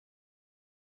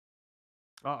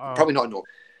 Probably not normal.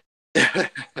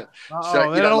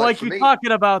 So, they don't like you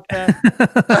talking about that.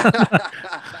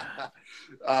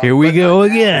 Here we go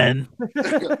again.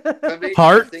 Me,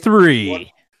 Part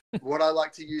 3. What I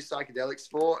like to use psychedelics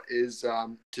for is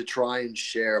to try and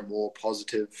share a more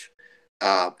positive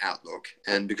outlook.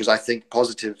 And because I think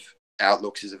positive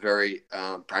outlooks is a very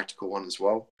practical one as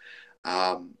well.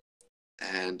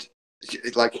 And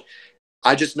like,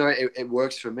 I just know it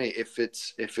works for me. If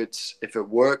it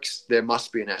works, there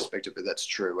must be an aspect of it that's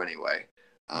true anyway.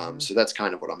 So that's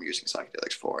kind of what I'm using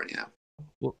psychedelics for anyhow.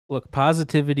 Well, look,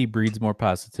 positivity breeds more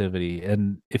positivity,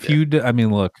 and if you, I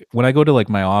mean, look, when I go to like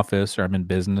my office or I'm in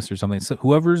business or something, so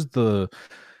whoever's the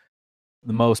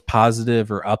most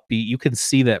positive or upbeat, you can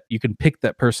see that, you can pick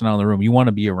that person out of the room. You want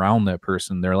to be around that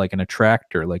person. They're like an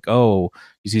attractor. Like, oh,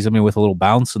 you see somebody with a little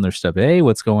bounce in their step. Hey,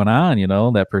 what's going on? You know,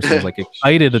 that person's like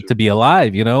excited to be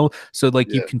alive, you know? So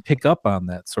like you can pick up on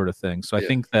that sort of thing. So I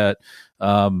think that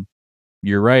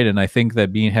you're right. And I think that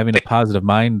having a positive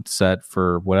mindset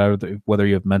for whether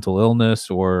you have mental illness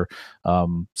or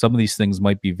some of these things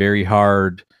might be very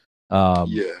hard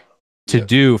to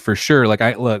do, for sure. Like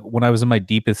look, when I was in my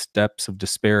deepest depths of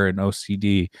despair and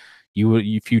OCD,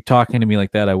 if you talking to me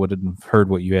like that, I wouldn't have heard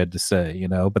what you had to say, you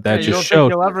know. But that just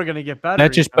showed you're ever gonna get better.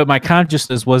 That just, but my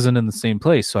consciousness wasn't in the same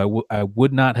place, so I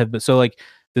would not have been. So like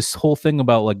this whole thing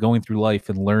about like going through life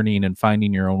and learning and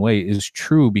finding your own way is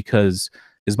true, because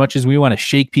as much as we want to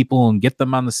shake people and get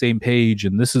them on the same page,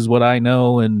 and this is what I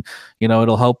know, and you know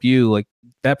it'll help you, like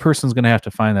that person's going to have to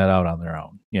find that out on their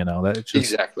own. You know, that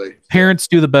just, exactly. Parents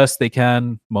do the best they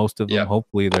can, most of them.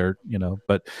 Hopefully they're, you know,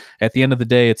 but at the end of the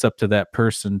day, it's up to that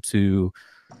person to,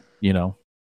 you know,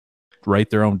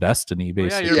 write their own destiny,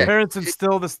 basically. Well, your parents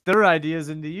instill their ideas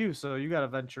into you, so you got to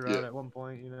venture out at one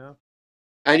point, you know.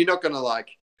 And you're not going to like.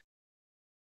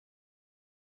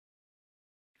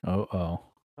 Oh,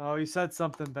 you said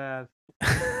something bad.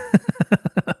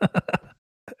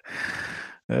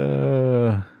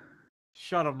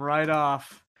 Shut him right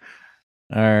off.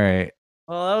 All right.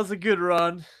 Well, that was a good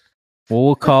run. Well,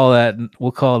 we'll call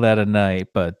that a night,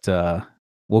 but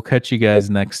we'll catch you guys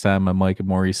next time on Mike and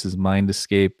Maurice's Mind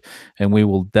Escape, and we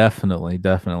will definitely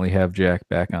have Jack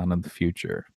back on in the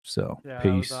future. So yeah,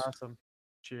 peace. That was awesome.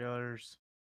 Cheers.